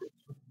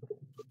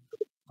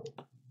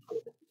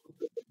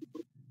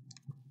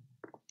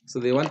 So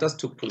they want us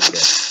to prove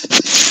that.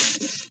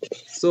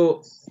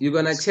 So you're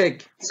gonna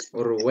check,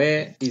 or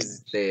where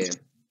is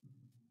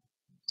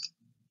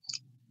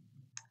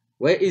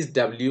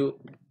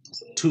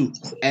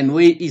W2 and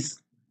where is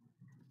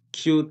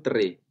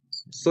Q3?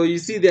 So you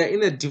see they are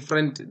in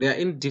different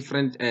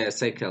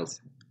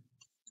cycles.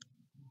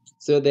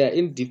 So they are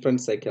in different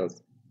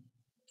cycles,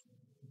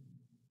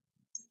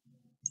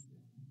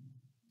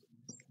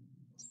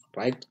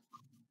 right?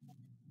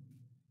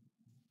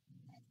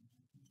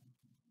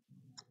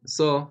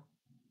 So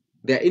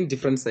they are in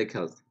different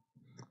cycles.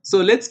 So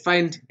let's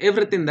find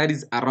everything that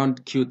is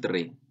around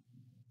Q3,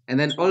 and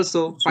then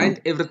also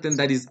find everything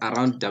that is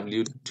around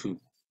W2.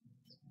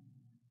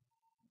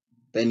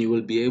 Then you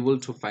will be able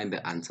to find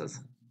the answers.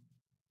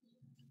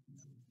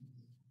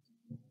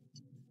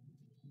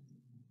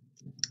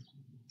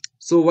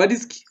 So what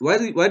is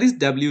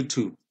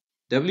W2?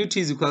 W2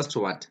 is equals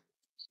to what?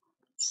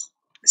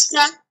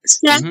 Sir.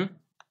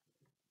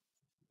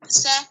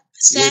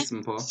 Yes,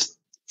 Mpo.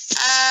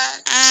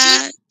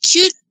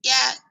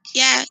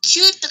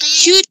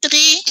 Q3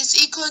 is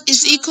equal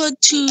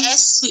to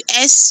S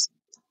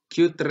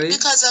Q3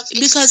 because of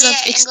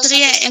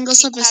exterior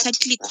angles of a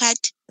cyclic quad.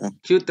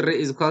 Q3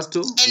 is equals to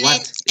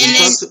what? And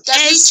then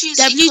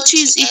W2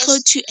 is equal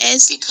to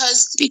S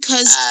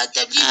because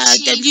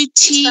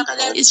WT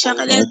is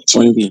parallel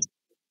to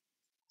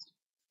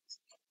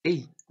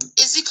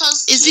is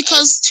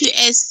equals to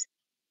S.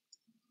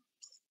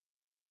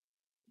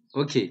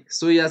 Okay,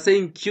 so you are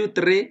saying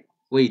Q3.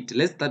 Wait,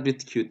 let's start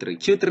with Q3.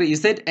 Q3, you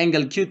said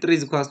angle Q3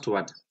 is equals to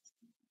what?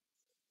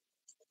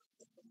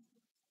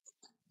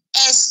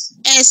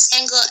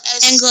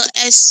 Angle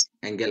S.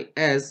 Angle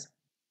S.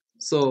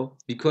 So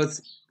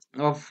because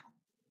of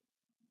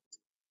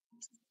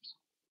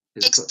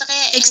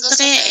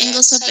exterior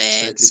angles of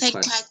a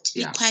cyclic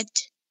quad.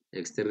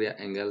 Exterior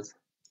angles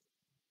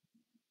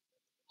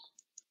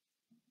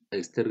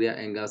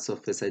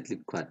of a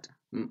cyclic quad.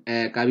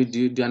 Kabi, do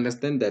you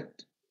understand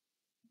that?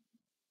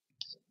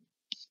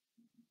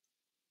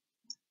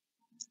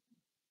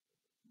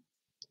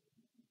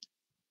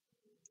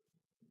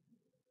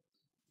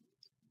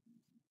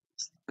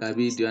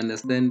 Kabi, do you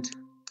understand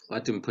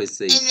what Mpo is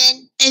saying?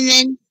 And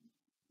then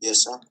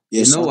Yes, sir.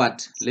 You know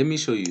what? Let me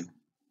show you.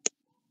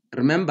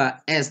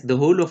 Remember, S, the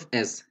whole of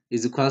S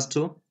is equals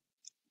to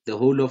the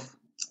whole of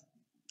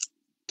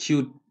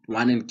Q1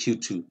 and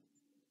Q2.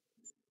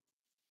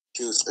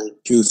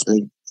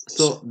 Q3.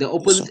 So the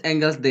opposite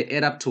angles, they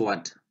add up to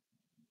what?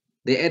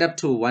 They add up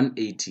to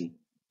 180.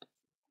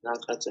 Now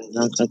that's an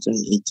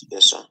 80.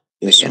 Yes, sir.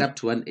 They add up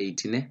to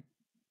 180. Ne?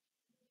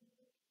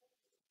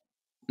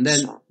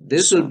 Then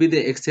this will be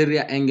the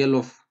exterior angle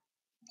of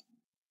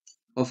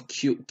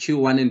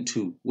Q1 and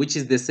 2, which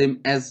is the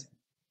same as,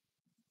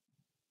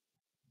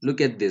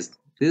 look at this.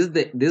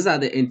 These are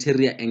the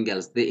interior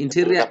angles. The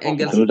interior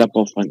angles,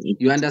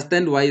 you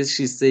understand why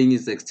she's saying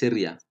it's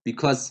exterior?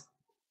 Because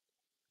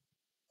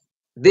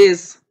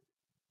this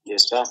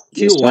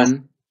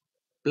Q1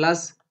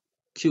 plus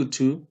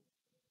Q2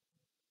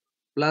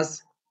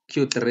 plus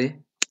Q3,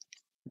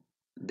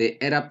 they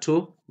add up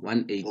to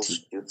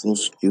 180.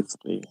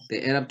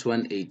 They add up to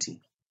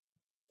 180.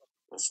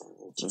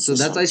 So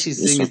that's why she's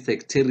saying it's the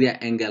exterior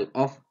angle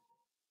of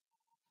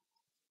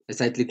a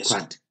cyclic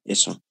quad. Yes,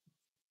 sir.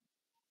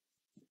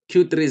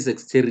 Q3 is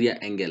exterior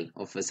angle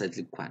of a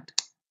cyclic quad.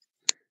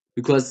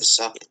 Because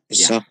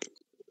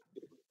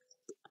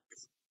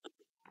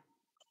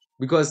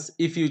because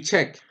if you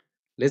check,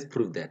 let's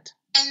prove that.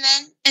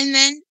 And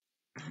then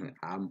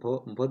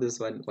Mpo, this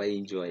one, why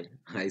enjoy?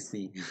 I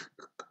see.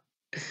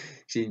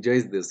 She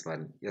enjoys this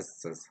one.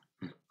 Yes.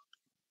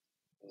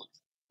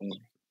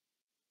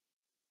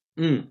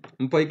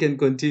 Mpo, you can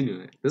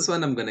continue. This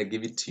one I'm gonna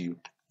give it to you.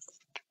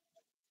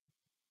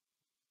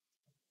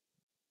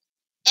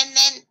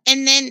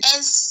 And then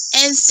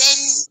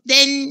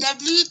then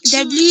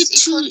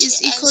W2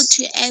 is equal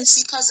to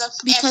S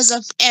because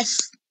of F.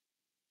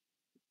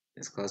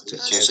 It's close to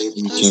You F. can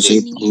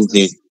say prove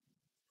it.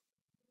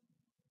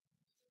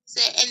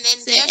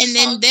 And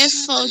then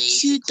therefore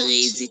Q3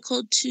 is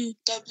equal to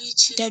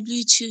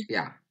W2.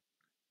 Yeah.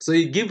 So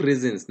you give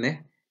reasons,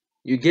 ne?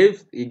 You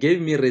gave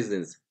me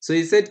reasons. So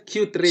you said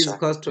Q3 is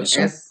equals to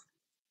S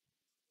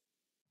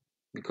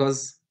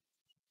because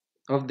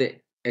of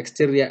the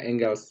exterior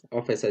angles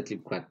of a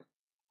cyclic quad.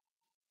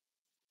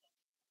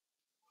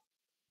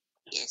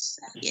 Yes,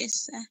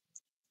 sir.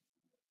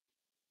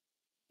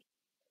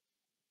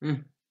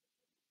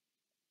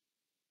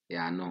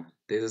 Yeah, no,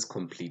 this is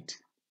complete.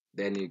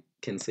 Then you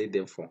can say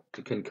therefore.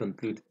 You can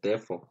conclude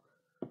therefore.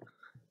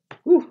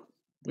 Whew.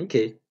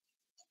 Okay.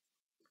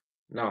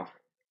 Now,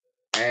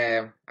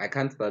 I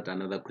can't start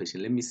another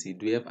question. Let me see.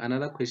 Do we have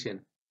another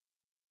question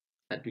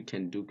that we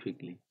can do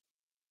quickly?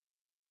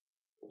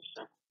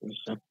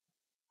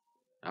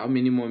 How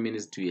many more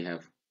minutes do we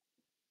have?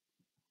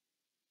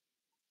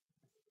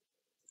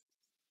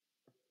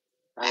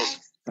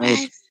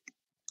 5.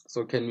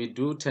 So can we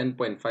do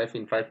 10.5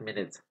 in 5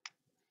 minutes?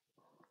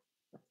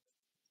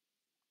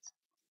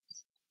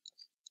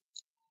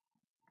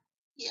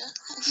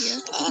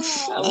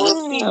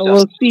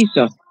 We'll see,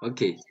 sir.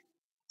 Okay,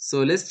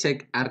 so let's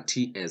check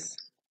RTS.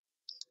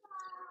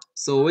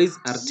 So where is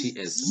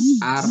RTS?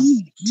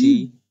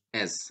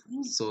 RTS.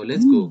 So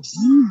let's go.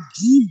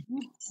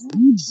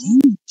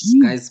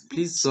 Guys,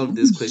 please solve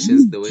these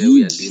questions the way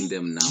we are doing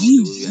them now,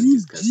 the way we are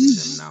discussing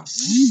them now.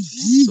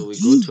 So we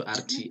go to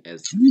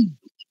RTS.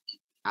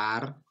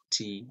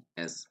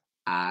 RTS.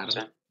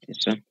 Yes,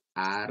 sir.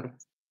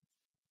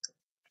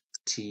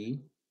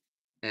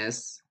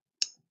 RTS.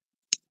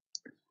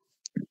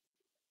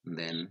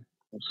 Then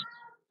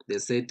they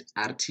said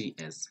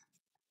RTS.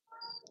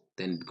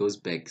 Then it goes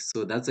back.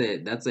 So that's a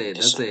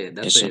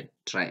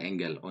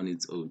triangle on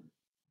its own.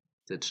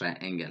 It's a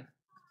triangle.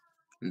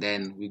 And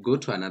then we go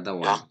to another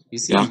one. You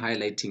see, I'm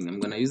highlighting. I'm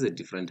gonna use a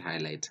different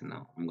highlight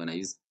now. I'm gonna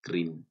use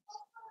green.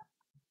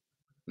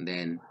 And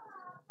then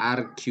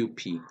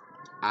RQP.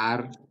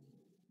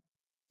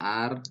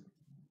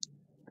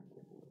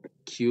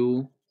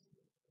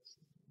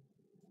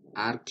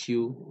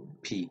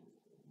 RQP.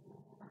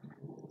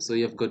 So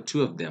you've got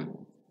two of them.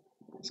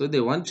 So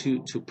they want you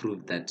to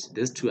prove that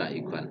these two are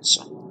equal.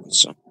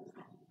 So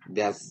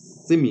They are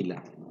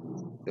similar.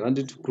 They want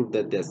you to prove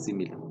that they are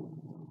similar.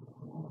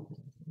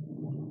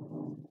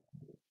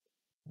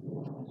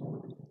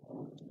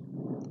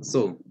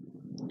 So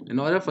in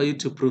order for you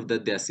to prove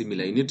that they are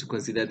similar, you need to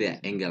consider their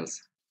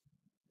angles.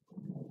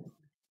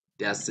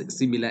 They are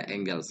similar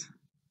angles.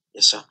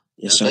 yes, sir.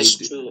 Yes, sir.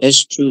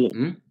 S2.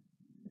 Hmm?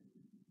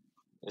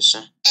 Yes,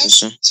 sir. Yes,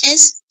 sir.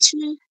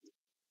 S2.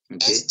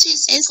 Okay.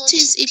 S2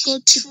 is equal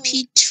to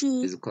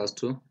P2. Is equals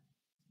to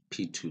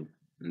P2.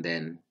 And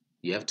then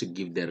you have to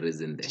give the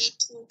reason there.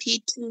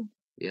 P2.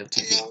 You have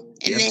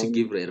to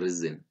give a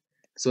reason.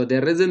 So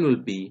the reason will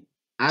be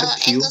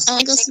RQ.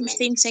 Angles in the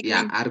same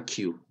segment. Yeah,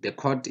 RQ. The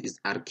chord is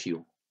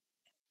RQ.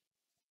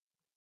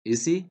 You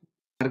see,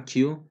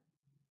 RQ,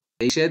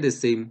 they share the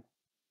same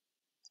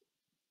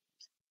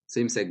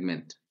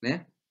segment.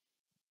 Yeah?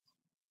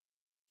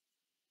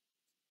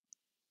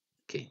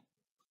 Okay.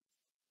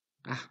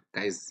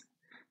 Guys,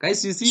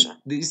 you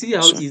see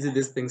how easy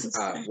these things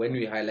are when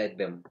we highlight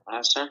them.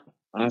 Sir.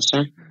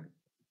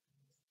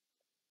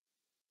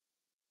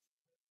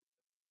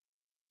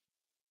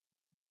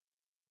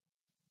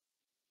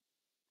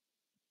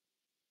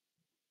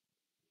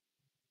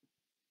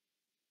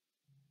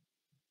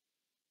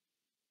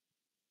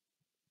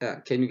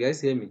 Can you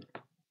guys hear me?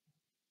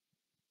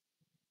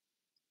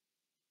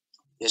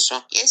 Yes,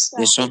 sir. Yes,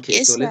 sir.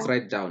 Okay, so let's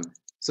write down.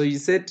 So you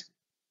said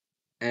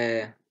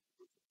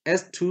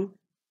S2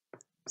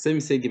 same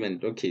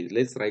segment. Okay,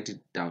 let's write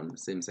it down.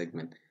 Same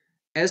segment.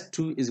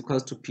 S2 is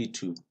equals to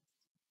P2.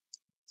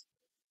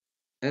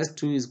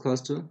 S2 is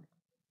equals to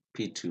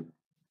P2.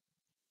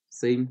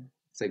 Same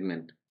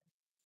segment.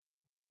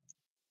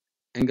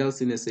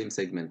 Angles in the same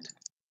segment.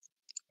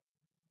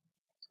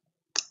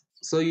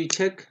 So you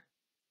check.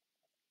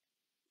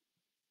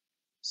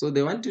 So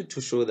they want you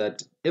to show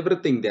that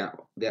everything there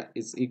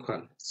is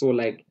equal. So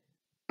like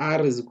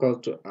R is equal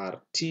to R,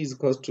 T is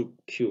equal to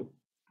Q.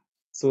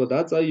 So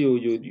that's how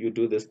you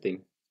do this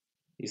thing.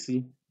 You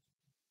see?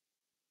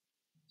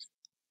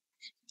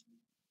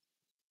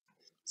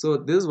 So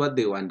this is what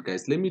they want,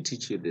 guys. Let me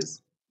teach you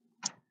this.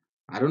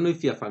 I don't know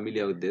if you're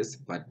familiar with this,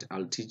 but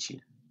I'll teach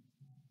you.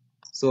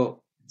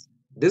 So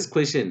this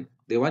question,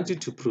 they want you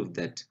to prove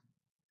that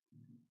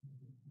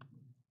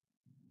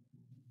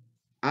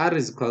R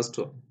is equals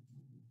to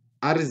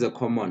R is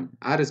common.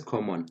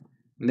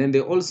 And then they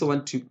also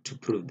want you to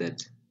prove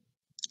that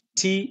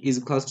T is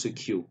equals to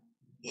Q.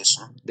 Yes,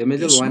 sir. The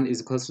middle one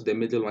is equals to the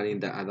middle one in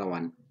the other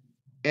one.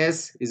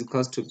 S is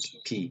equals to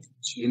P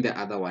in the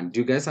other one.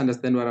 Do you guys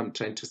understand what I'm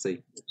trying to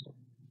say?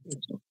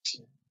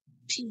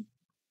 P.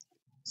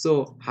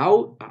 So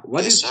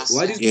what is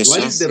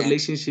the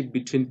relationship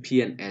between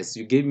P and S?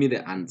 You gave me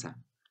the answer.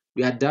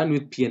 We are done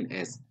with P and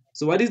S.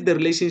 So what is the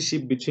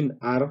relationship between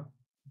R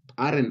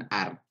and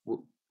R?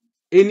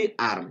 Any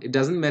R, it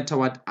doesn't matter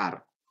what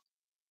R.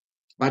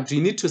 But you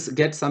need to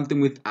get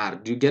something with R.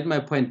 Do you get my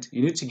point?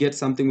 You need to get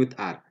something with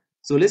R.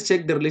 So let's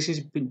check the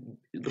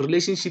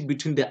relationship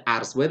between the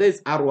R's, whether it's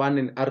R1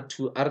 and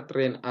R2,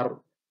 R3 and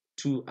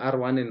R2,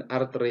 R1 and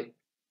R3.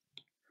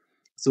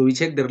 So we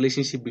check the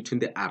relationship between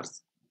the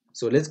R's.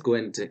 So let's go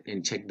and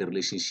check the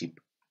relationship.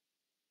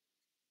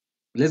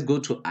 Let's go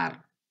to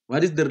R.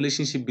 What is the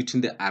relationship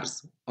between the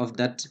R's of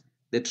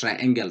the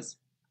triangles?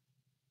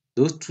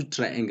 Those two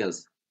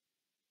triangles.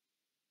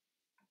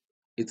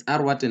 It's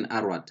R what and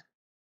R what?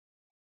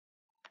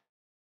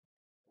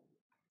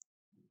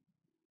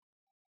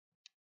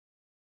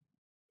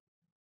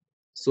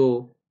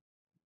 So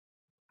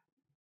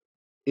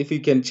if you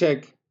can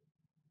check,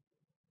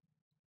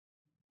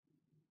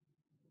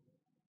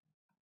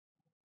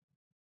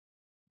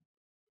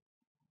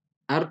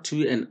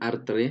 R2 and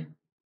R3,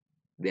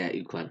 they are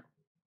equal.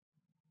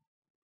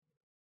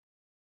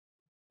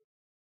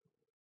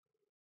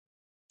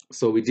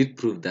 So we did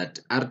prove that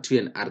R2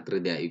 and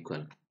R3 they are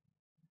equal.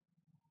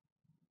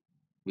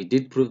 We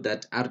did prove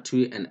that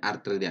R2 and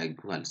R3 they are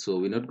equal. So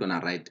we're not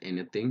gonna write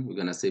anything. We're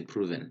gonna say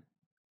proven.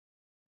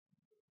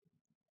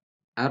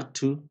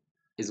 R2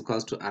 is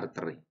equals to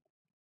R3.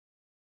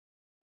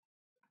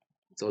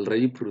 It's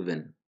already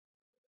proven.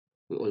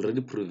 We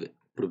already proved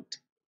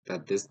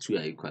that these two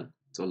are equal.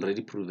 It's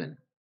already proven.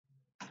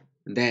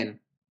 And then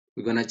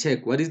we're gonna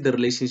check what is the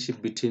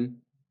relationship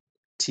between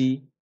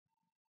T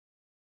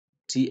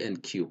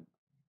and Q.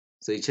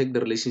 So you check the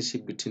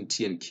relationship between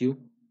T and Q.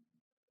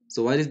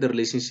 So what is the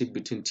relationship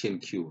between T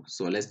and Q?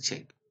 So let's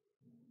check.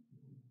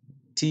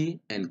 T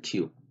and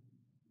Q.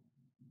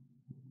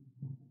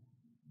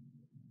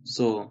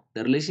 So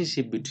the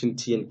relationship between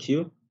T and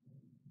Q,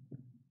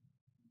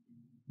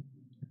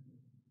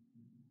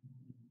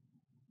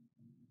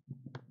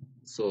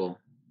 so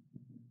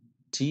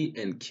T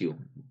and Q.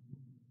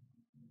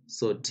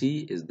 So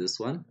T is this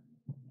one,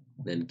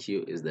 then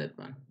Q is that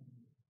one.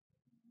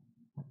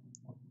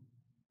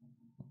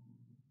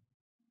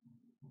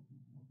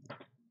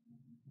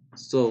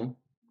 So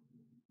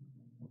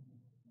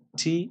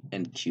T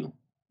and Q.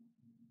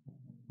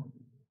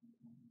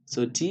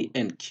 So T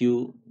and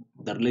Q,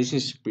 the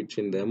relationship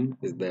between them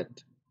is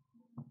that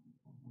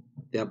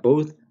they are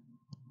both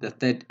the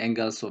third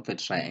angles of a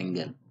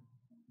triangle.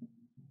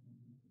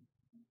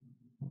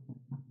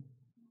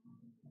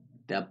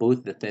 They are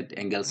both the third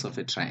angles of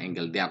a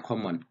triangle. They are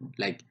common.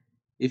 Like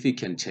if you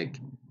can check,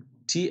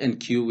 T and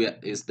Q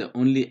is the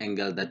only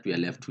angle that we are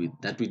left with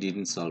that we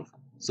didn't solve.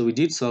 So we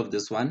did solve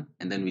this one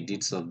and then we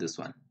did solve this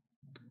one,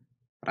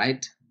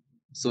 right?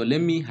 So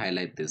let me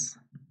highlight this.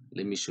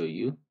 Let me show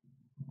you.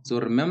 So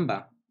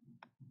remember,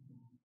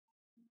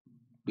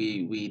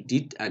 we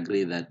did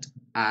agree that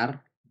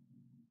R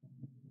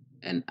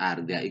and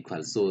R, they are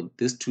equal. So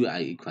these two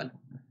are equal.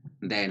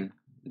 Then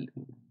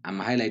I'm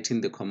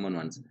highlighting the common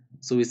ones.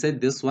 So we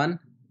said this one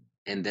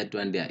and that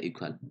one, they are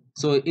equal.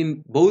 So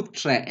in both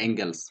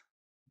triangles,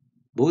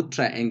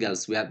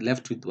 we are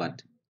left with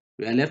what?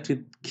 We are left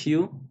with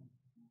Q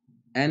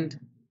and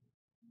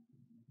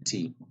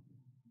T.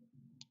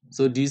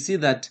 So do you see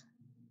that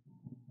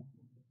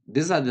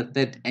these are the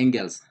third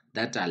angles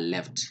that are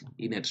left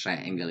in a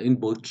triangle, in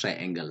both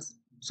triangles?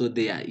 So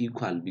they are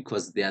equal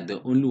because they are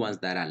the only ones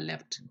that are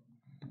left.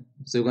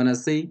 So you're gonna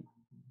say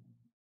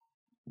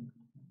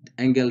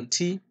angle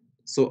T.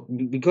 So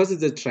because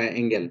it's a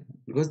triangle,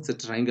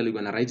 you're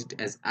gonna write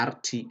it as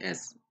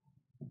RTS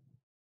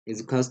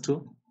is equals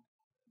to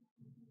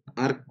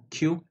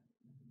RQ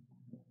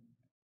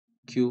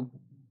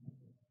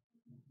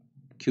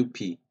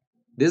QP.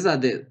 These are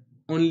the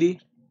only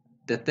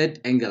the third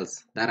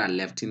angles that are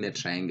left in a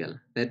triangle.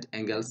 Third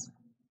angles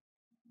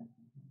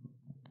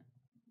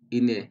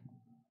in a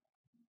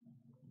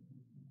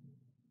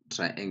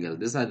triangle.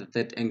 These are the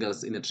third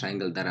angles in a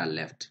triangle that are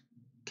left.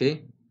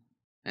 Okay,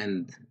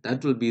 and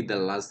that will be the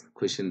last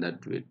question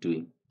that we're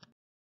doing.